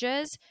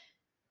stages,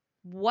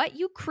 what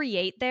you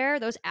create there,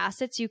 those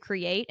assets you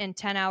create in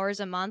 10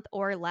 hours a month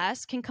or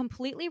less, can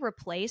completely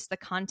replace the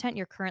content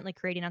you're currently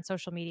creating on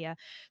social media.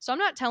 So I'm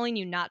not telling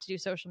you not to do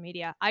social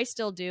media. I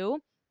still do,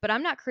 but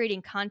I'm not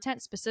creating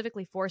content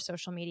specifically for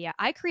social media.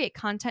 I create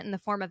content in the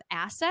form of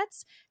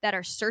assets that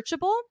are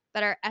searchable,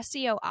 that are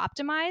SEO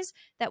optimized,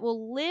 that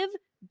will live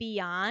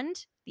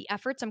beyond the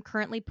efforts I'm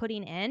currently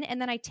putting in. And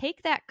then I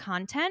take that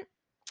content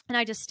and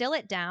I distill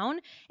it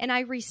down and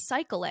I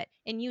recycle it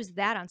and use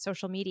that on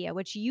social media,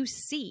 which you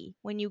see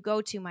when you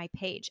go to my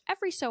page.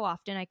 Every so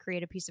often, I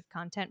create a piece of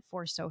content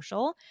for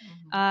social.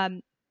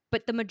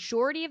 But the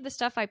majority of the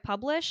stuff I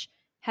publish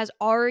has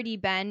already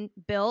been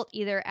built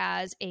either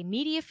as a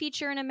media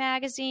feature in a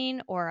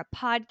magazine or a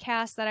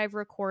podcast that I've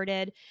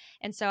recorded.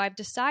 And so I've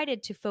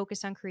decided to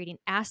focus on creating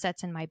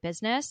assets in my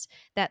business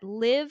that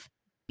live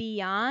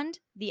beyond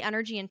the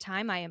energy and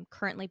time I am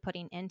currently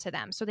putting into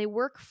them. So they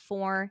work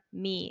for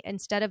me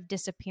instead of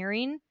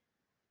disappearing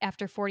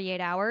after 48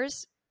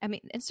 hours. I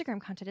mean,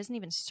 Instagram content isn't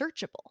even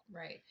searchable.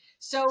 Right.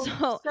 So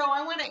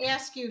I want to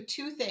ask you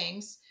two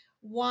things.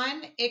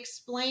 One,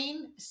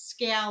 explain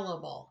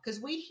scalable, because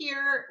we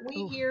hear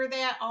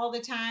that all the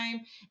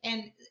time,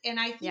 and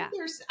I think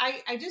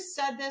I just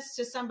said this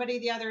to somebody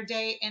the other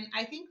day, and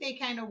I think they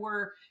kind of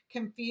were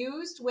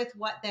confused with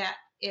what that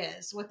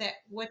is, what that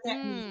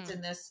means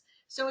in this.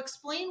 So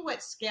explain what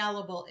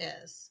scalable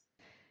is.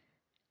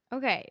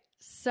 Okay.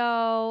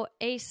 So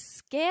a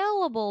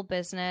scalable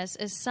business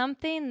is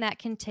something that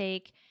can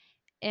take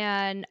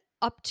an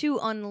up to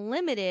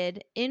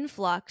unlimited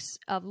influx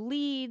of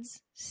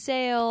leads,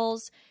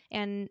 sales,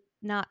 and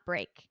not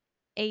break.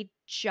 A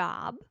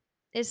job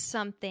is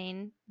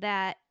something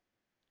that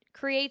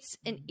creates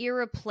an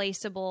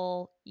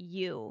irreplaceable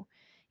you.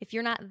 If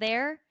you're not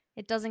there,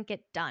 it doesn't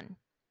get done.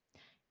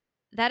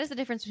 That is the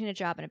difference between a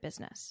job and a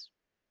business.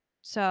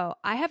 So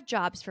I have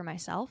jobs for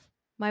myself,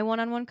 my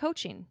one-on-one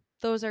coaching.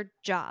 Those are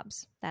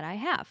jobs that I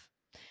have.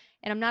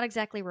 And I'm not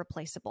exactly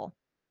replaceable.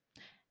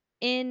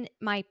 In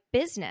my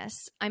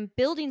business, I'm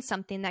building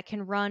something that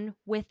can run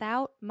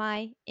without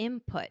my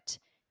input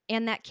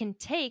and that can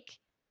take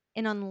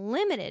an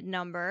unlimited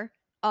number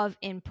of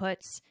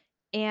inputs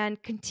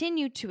and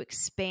continue to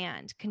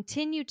expand,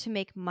 continue to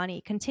make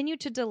money, continue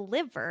to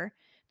deliver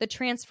the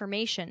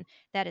transformation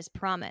that is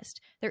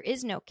promised. There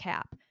is no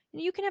cap.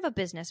 You can have a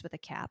business with a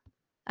cap.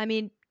 I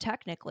mean,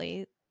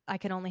 technically, I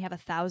can only have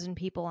 1,000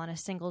 people on a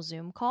single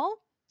Zoom call.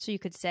 So you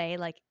could say,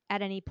 like,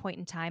 at any point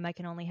in time, I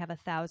can only have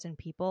 1,000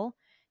 people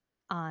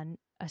on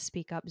a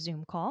Speak Up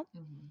Zoom call.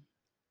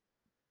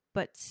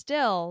 But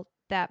still,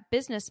 that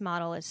business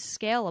model is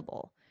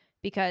scalable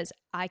because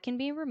I can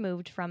be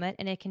removed from it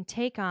and it can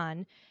take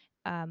on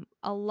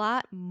a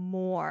lot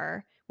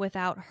more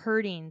without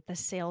hurting the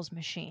sales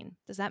machine.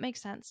 Does that make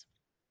sense?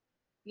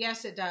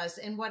 Yes, it does.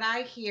 And what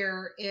I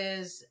hear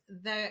is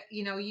that,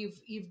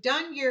 you've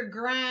done your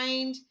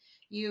grind,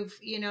 you've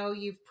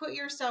put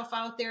yourself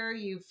out there,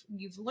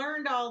 you've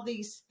learned all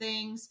these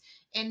things,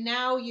 and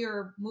now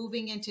you're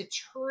moving into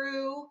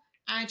true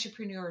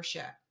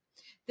entrepreneurship.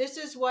 This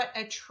is what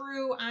a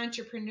true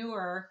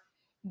entrepreneur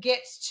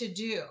gets to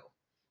do.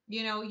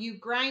 You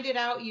grind it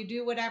out, you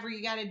do whatever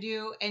you got to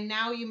do, and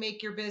now you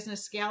make your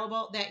business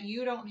scalable that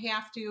you don't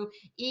have to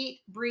eat,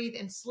 breathe,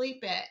 and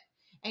sleep it.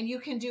 And you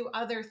can do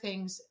other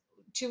things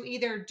to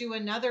either do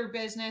another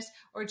business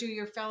or do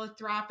your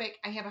philanthropic.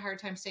 I have a hard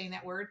time saying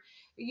that word.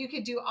 You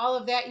could do all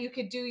of that. You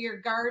could do your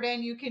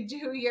garden. You could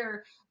do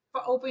your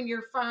open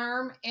your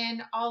farm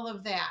and all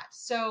of that.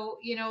 So,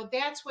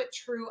 that's what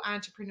true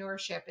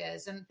entrepreneurship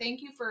is. And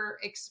thank you for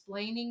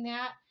explaining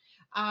that.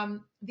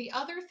 The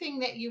other thing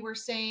that you were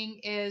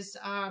saying is,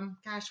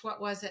 gosh, what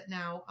was it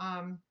now?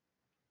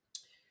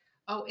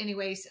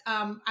 Anyways,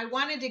 I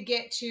wanted to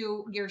get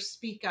to your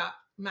speak up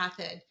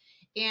method.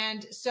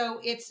 And so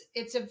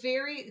it's a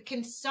very,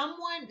 can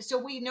someone, so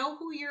we know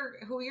who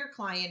your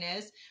client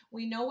is.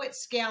 We know what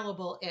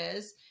scalable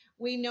is.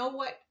 We know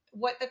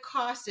what the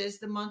cost is,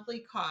 the monthly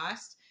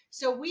cost.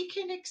 So we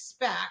can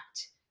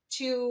expect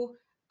to,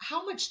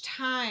 how much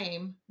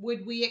time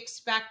would we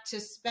expect to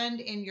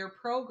spend in your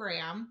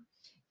program?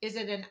 Is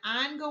it an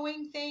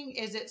ongoing thing?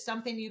 Is it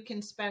something you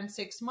can spend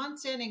 6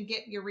 months in and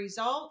get your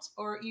results,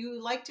 or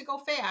you like to go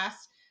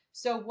fast?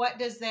 So what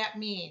does that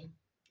mean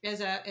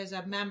as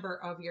a member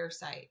of your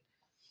site?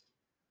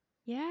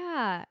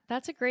 Yeah,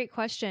 that's a great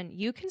question.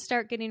 You can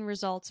start getting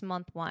results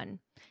month one.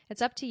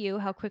 It's up to you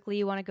how quickly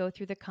you want to go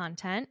through the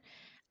content.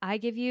 I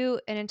give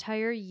you an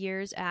entire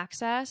year's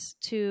access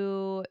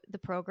to the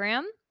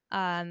program.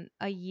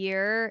 A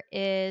year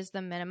is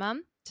the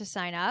minimum to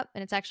sign up,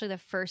 and it's actually the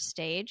first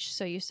stage.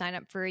 So you sign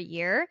up for a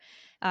year.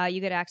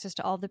 You get access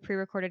to all of the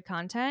pre-recorded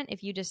content.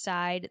 If you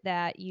decide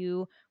that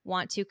you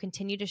want to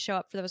continue to show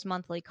up for those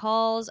monthly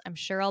calls, I'm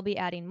sure I'll be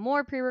adding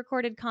more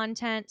pre-recorded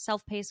content,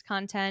 self-paced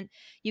content.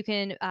 You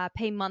can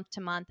pay month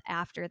to month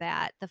after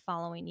that the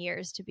following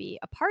years to be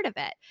a part of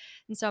it.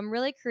 And so I'm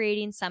really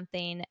creating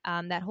something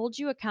that holds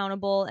you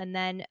accountable and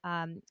then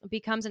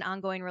becomes an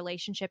ongoing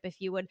relationship if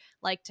you would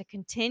like to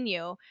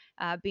continue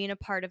being a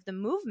part of the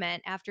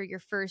movement after your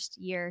first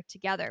year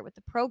together with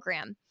the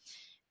program.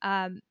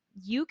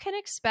 You can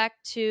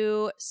expect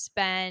to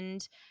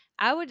spend,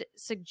 I would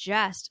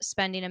suggest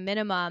spending a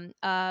minimum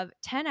of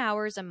 10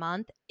 hours a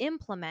month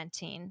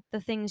implementing the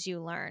things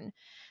you learn.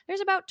 There's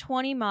about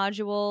 20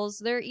 modules.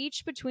 They're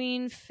each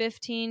between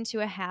 15 to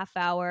a half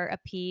hour a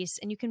piece,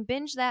 and you can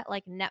binge that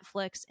like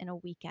Netflix in a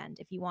weekend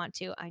if you want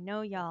to. I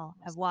know y'all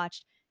have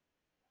watched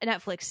a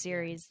Netflix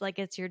series like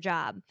it's your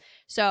job.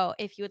 So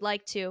if you would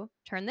like to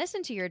turn this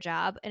into your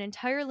job, an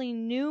entirely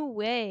new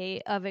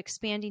way of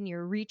expanding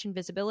your reach and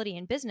visibility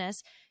in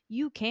business,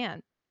 you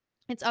can.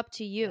 It's up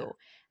to you. Yeah.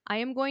 I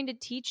am going to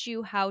teach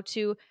you how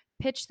to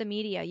pitch the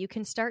media. You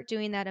can start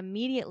doing that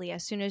immediately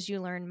as soon as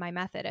you learn my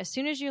method. As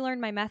soon as you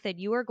learn my method,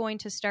 you are going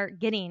to start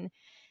getting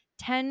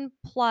 10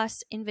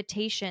 plus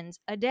invitations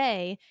a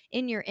day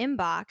in your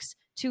inbox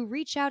to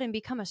reach out and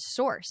become a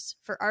source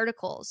for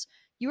articles.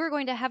 You are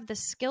going to have the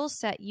skill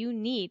set you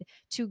need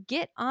to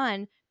get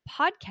on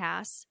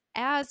podcasts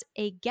as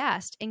a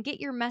guest and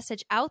get your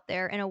message out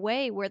there in a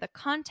way where the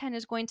content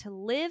is going to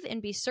live and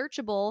be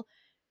searchable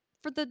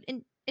for the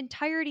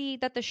entirety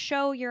that the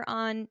show you're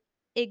on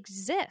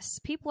exists.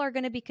 People are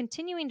going to be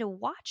continuing to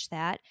watch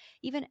that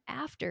even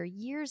after,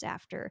 years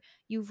after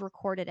you've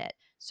recorded it.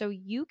 So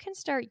you can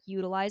start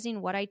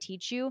utilizing what I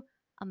teach you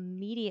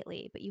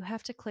immediately, but you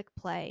have to click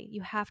play.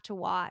 You have to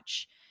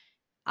watch.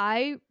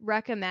 I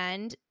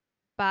recommend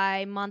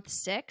by month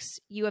 6,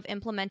 you have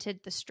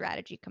implemented the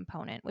strategy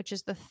component, which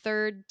is the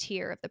third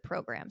tier of the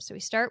program. So we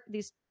start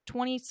these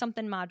 20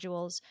 something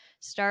modules,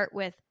 start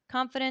with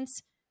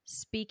confidence.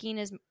 Speaking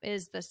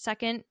is the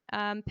second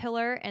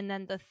pillar. And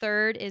then the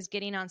third is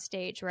getting on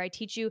stage, where I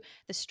teach you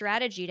the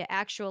strategy to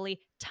actually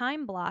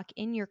time block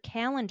in your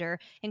calendar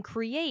and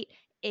create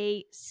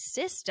a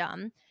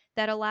system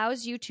that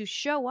allows you to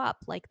show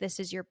up like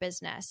this is your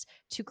business,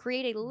 to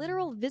create a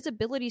literal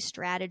visibility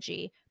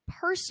strategy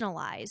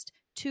personalized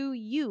to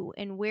you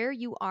and where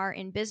you are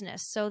in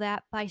business, so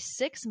that by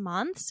 6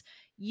 months,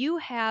 you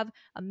have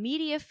a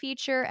media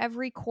feature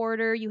every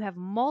quarter, you have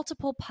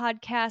multiple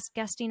podcast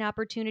guesting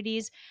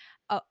opportunities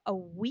a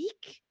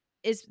week.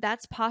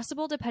 That's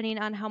possible depending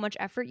on how much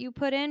effort you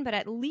put in, but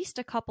at least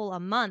a couple a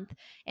month,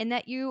 and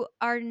that you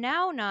are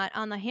now not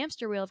on the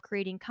hamster wheel of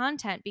creating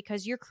content,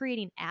 because you're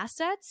creating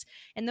assets,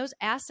 and those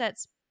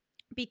assets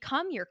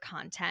become your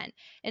content.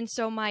 And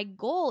so my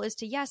goal is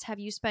to, yes, have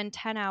you spend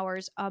 10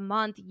 hours a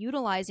month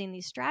utilizing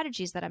these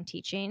strategies that I'm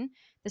teaching.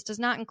 This does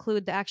not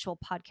include the actual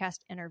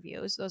podcast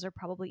interviews. Those are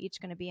probably each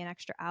going to be an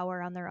extra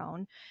hour on their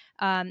own.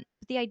 But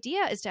the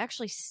idea is to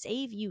actually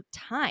save you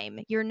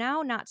time. You're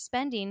now not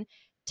spending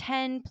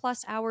 10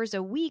 plus hours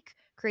a week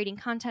creating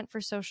content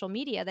for social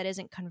media that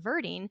isn't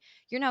converting.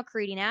 You're now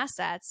creating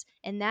assets,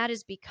 and that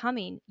is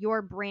becoming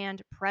your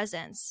brand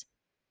presence.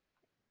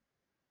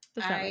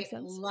 Does that make I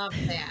sense? love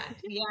that.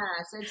 Yes,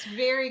 it's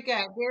very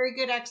good. Very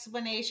good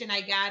explanation.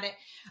 I got it.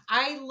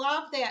 I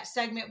love that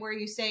segment where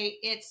you say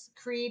it's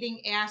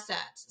creating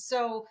assets.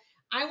 So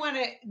I want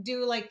to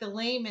do like the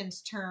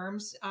layman's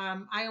terms.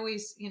 I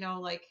always,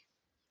 like,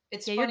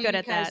 it's Yeah, you're funny good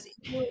at that.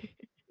 because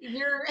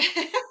you're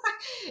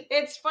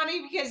it's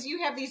funny because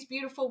you have these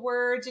beautiful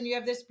words and you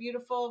have this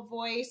beautiful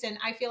voice, and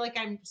I feel like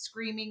I'm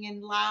screaming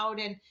and loud,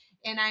 and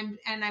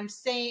I'm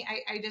saying,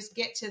 I just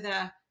get to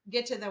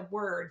the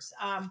words.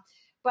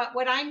 But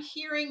what I'm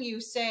hearing you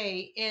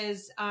say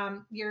is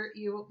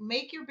you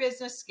make your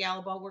business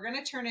scalable. We're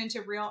going to turn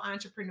into real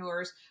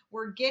entrepreneurs.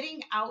 We're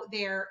getting out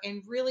there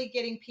and really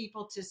getting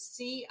people to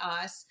see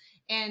us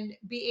and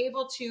be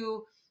able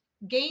to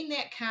gain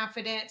that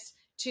confidence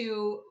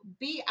to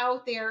be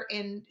out there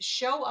and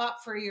show up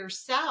for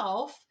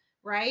yourself,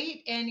 right?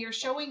 And you're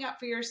showing up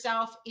for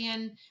yourself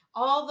in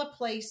all the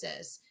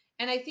places.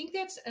 And I think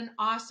that's an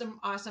awesome,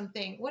 awesome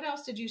thing. What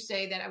else did you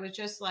say that I was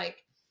just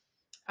like,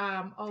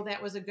 oh,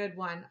 that was a good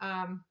one.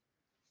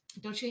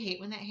 Don't you hate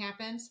when that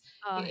happens?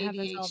 Oh, Get it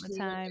happens all ADHD the as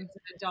time. an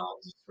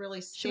adult. It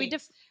really Should we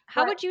stinks.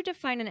 how But would you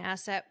define an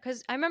asset?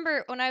 Because I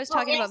remember when I was oh,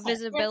 talking about asset. That's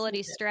what visibility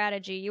it is.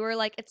 strategy, you were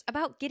like, it's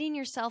about getting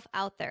yourself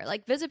out there.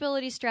 Like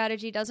visibility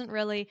strategy doesn't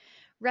really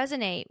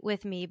resonate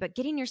with me, but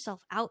getting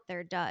yourself out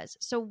there does.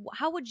 So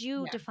how would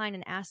you Yeah. define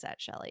an asset,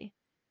 Shelley?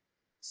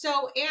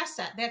 So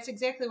asset. That's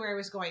exactly where I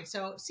was going.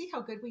 So see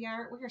how good we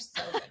are. We're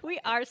so good. We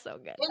are so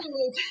good.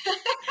 Anyways,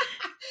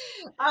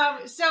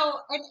 so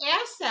an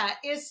asset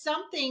is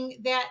something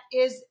that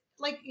is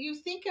like you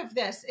think of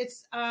this.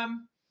 It's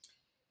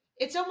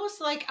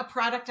almost like a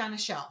product on a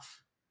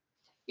shelf.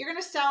 You're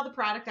going to sell the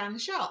product on the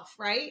shelf,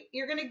 right?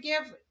 You're going to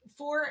give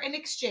for an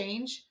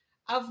exchange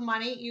of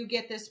money, you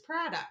get this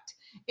product.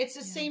 It's the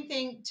Yeah. same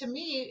thing to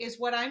me is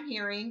what I'm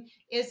hearing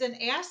is an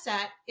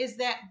asset is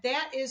that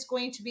is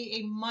going to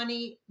be a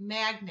money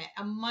magnet,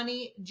 a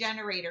money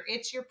generator.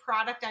 It's your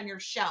product on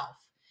your shelf.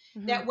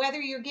 Mhm. That whether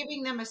you're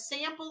giving them a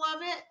sample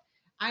of it,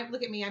 I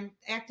look at me, I'm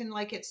acting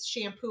like it's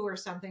shampoo or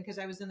something because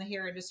I was in the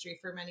hair industry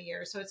for many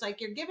years. So it's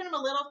like you're giving them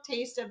a little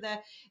taste of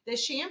the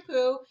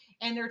shampoo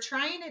and they're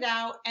trying it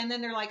out and then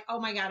they're like, oh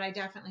my God, I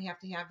definitely have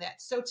to have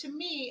that. So to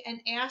me,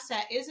 an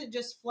asset isn't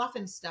just fluff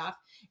and stuff.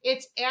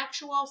 It's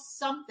actual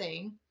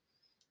something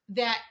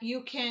that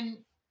you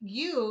can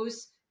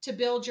use to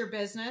build your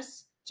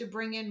business, to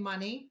bring in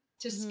money,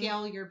 to Mhm.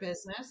 scale your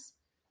business.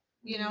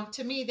 Mhm.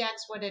 To me,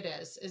 that's what it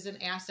is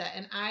an asset.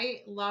 And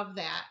I love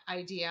that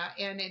idea.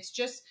 And it's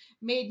just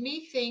made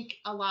me think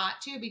a lot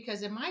too,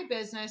 because in my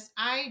business,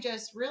 I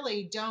just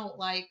really don't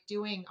like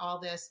doing all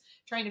this,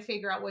 trying to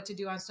figure out what to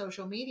do on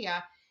social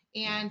media.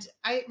 Yeah. And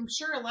I'm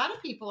sure a lot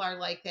of people are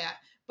like that.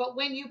 But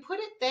when you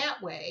put it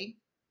that way,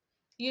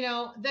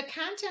 the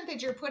content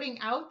that you're putting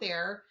out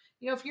there,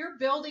 if you're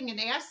building an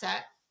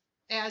asset,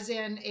 as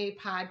in a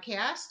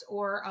podcast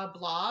or a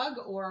blog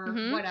or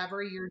Mhm.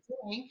 whatever you're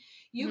doing,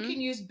 you Mhm.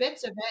 can use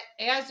bits of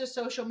it as a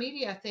social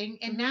media thing.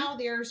 And Mhm. now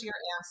there's your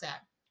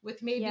asset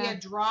with maybe Yeah. a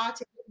draw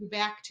to get you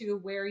back to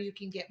where you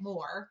can get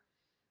more,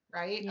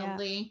 right? A Yeah.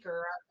 link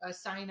or a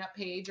sign up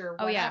page or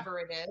Oh yeah. whatever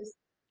it is.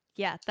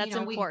 Yeah, that's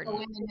We go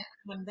important. in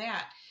and on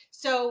that.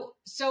 So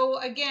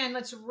again,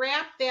 let's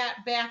wrap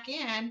that back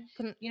in,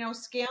 Can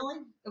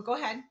scaling. Oh, go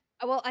ahead.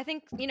 Well, I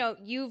think,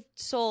 you've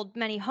sold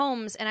many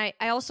homes. And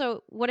I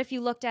also, what if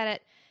you looked at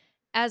it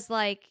as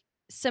like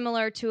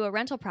similar to a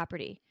rental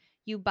property?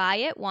 You buy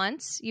it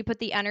once, you put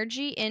the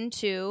energy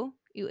into,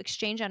 you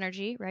exchange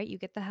energy, right? You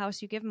get the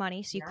house, you give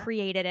money. So you Yeah.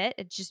 created it.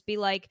 It'd just be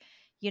like,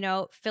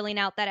 filling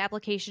out that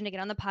application to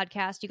get on the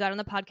podcast. You got on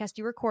the podcast,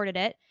 you recorded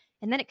it.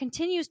 And then it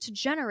continues to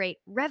generate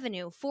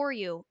revenue for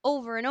you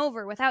over and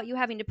over without you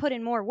having to put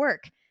in more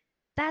work.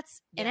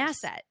 That's an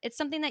Yes. asset. It's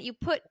something that you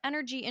put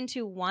energy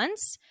into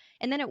once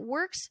and then it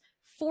works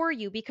for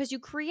you because you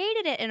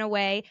created it in a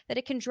way that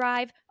it can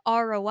drive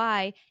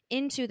ROI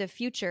into the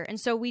future. And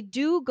so we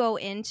do go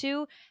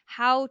into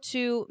how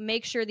to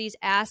make sure these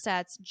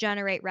assets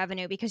generate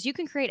revenue because you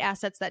can create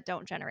assets that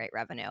don't generate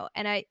revenue.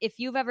 And if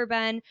you've ever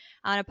been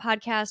on a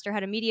podcast or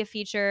had a media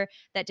feature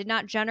that did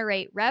not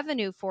generate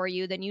revenue for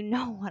you, then you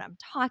know what I'm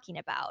talking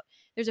about.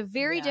 There's a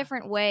very Yeah.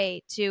 different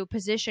way to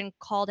position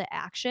call to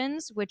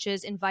actions, which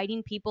is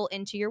inviting people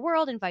into your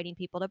world, inviting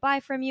people to buy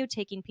from you,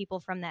 taking people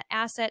from that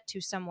asset to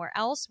somewhere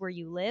else where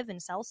you live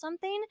and sell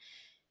something.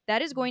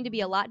 That is going to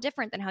be a lot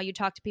different than how you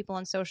talk to people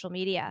on social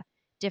media.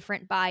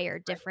 Different buyer,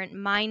 Right. different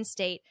mind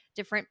state,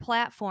 different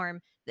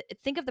platform.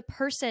 Think of the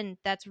person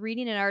that's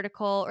reading an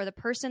article or the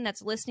person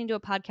that's listening to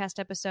a podcast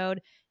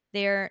episode.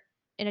 They're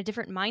in a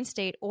different mind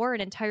state or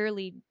an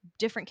entirely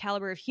different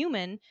caliber of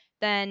human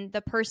than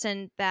the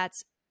person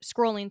that's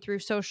scrolling through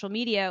social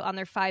media on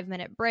their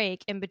 5-minute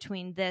break in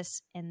between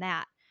this and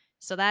that.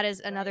 So that is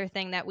another Right.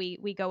 thing that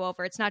we go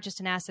over. It's not just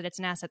an asset; it's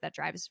an asset that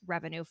drives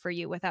revenue for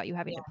you without you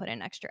having Yeah. to put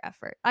in extra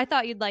effort. I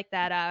thought you'd like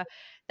that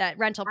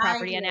rental I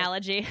property do.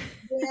 analogy.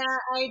 Yeah,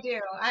 I do.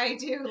 I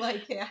do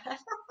like that.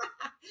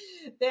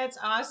 That's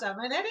awesome.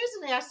 And that is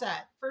an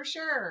asset for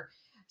sure.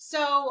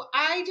 So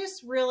I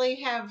just really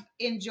have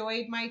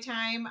enjoyed my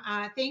time.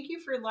 Thank you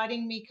for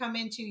letting me come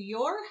into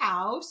your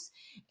house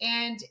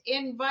and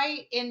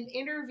invite and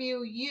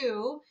interview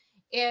you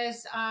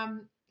as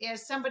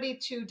somebody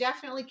to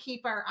definitely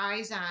keep our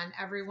eyes on.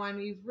 Everyone,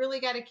 we've really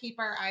got to keep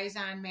our eyes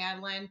on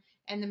Madeline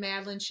and the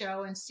Madeline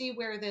Show and see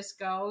where this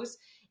goes.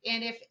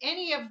 And if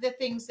any of the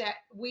things that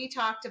we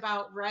talked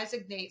about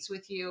resonates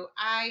with you,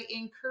 I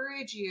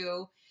encourage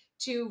you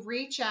to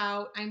reach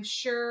out. I'm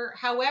sure,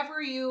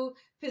 however you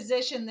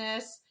position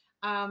this,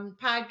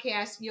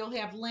 podcast, you'll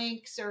have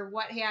links or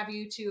what have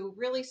you to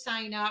really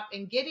sign up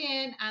and get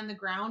in on the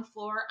ground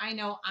floor. I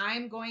know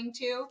I'm going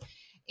to,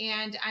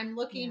 and I'm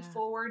looking Yeah.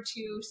 forward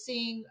to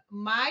seeing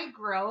my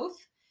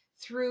growth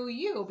through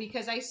you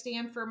because I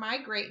stand for my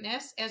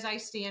greatness as I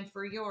stand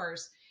for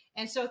yours.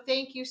 And so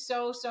thank you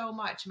so, so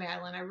much,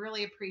 Madeline. I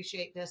really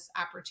appreciate this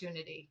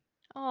opportunity.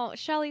 Oh,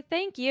 Shelly,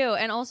 thank you.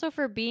 And also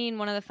for being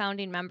one of the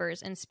founding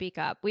members in Speak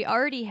Up. We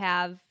already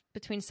have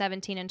between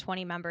 17 and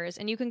 20 members,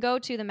 and you can go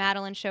to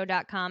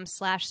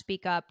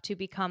themadelineshow.com/speakup to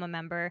become a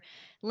member.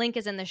 Link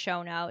is in the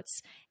show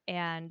notes.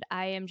 And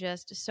I am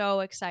just so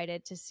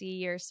excited to see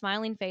your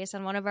smiling face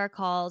on one of our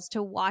calls,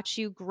 to watch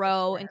you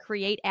grow and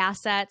create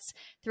assets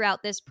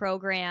throughout this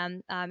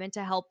program, and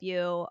to help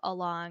you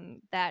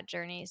along that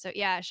journey. So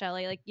yeah,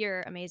 Shelly, like,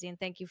 you're amazing.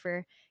 Thank you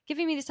for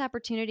giving me this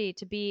opportunity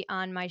to be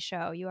on my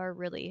show. You are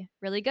really,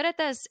 really good at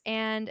this.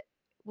 And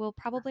we'll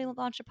probably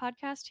launch a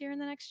podcast here in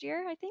the next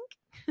year, I think.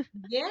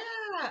 Yeah.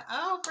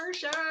 Oh, for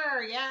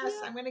sure. Yes.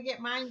 Yeah. I'm going to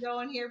get mine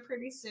going here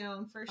pretty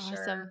soon, for Awesome.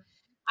 sure.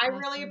 I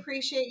really Awesome.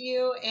 appreciate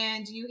you,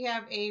 and you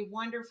have a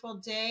wonderful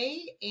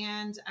day.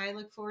 And I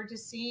look forward to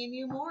seeing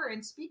you more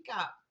and Speak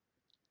Up.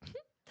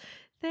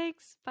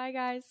 Thanks. Bye,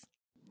 guys.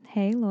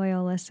 Hey,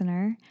 loyal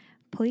listener.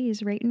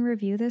 Please rate and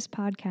review this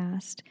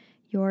podcast.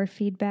 Your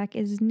feedback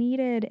is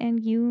needed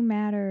and you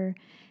matter.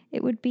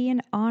 It would be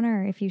an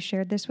honor if you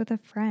shared this with a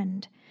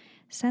friend.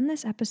 Send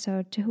this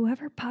episode to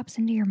whoever pops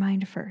into your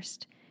mind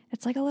first.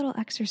 It's like a little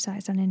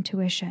exercise on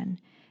intuition.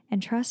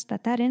 And trust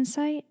that that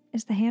insight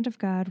is the hand of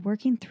God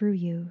working through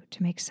you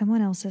to make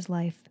someone else's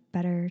life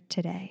better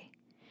today.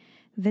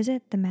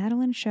 Visit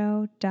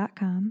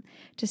themadelineshow.com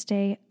to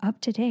stay up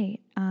to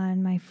date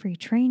on my free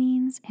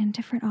trainings and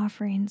different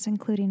offerings,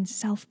 including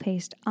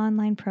self-paced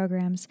online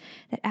programs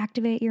that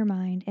activate your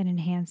mind and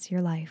enhance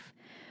your life.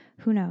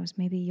 Who knows,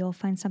 maybe you'll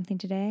find something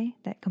today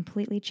that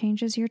completely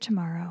changes your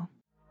tomorrow.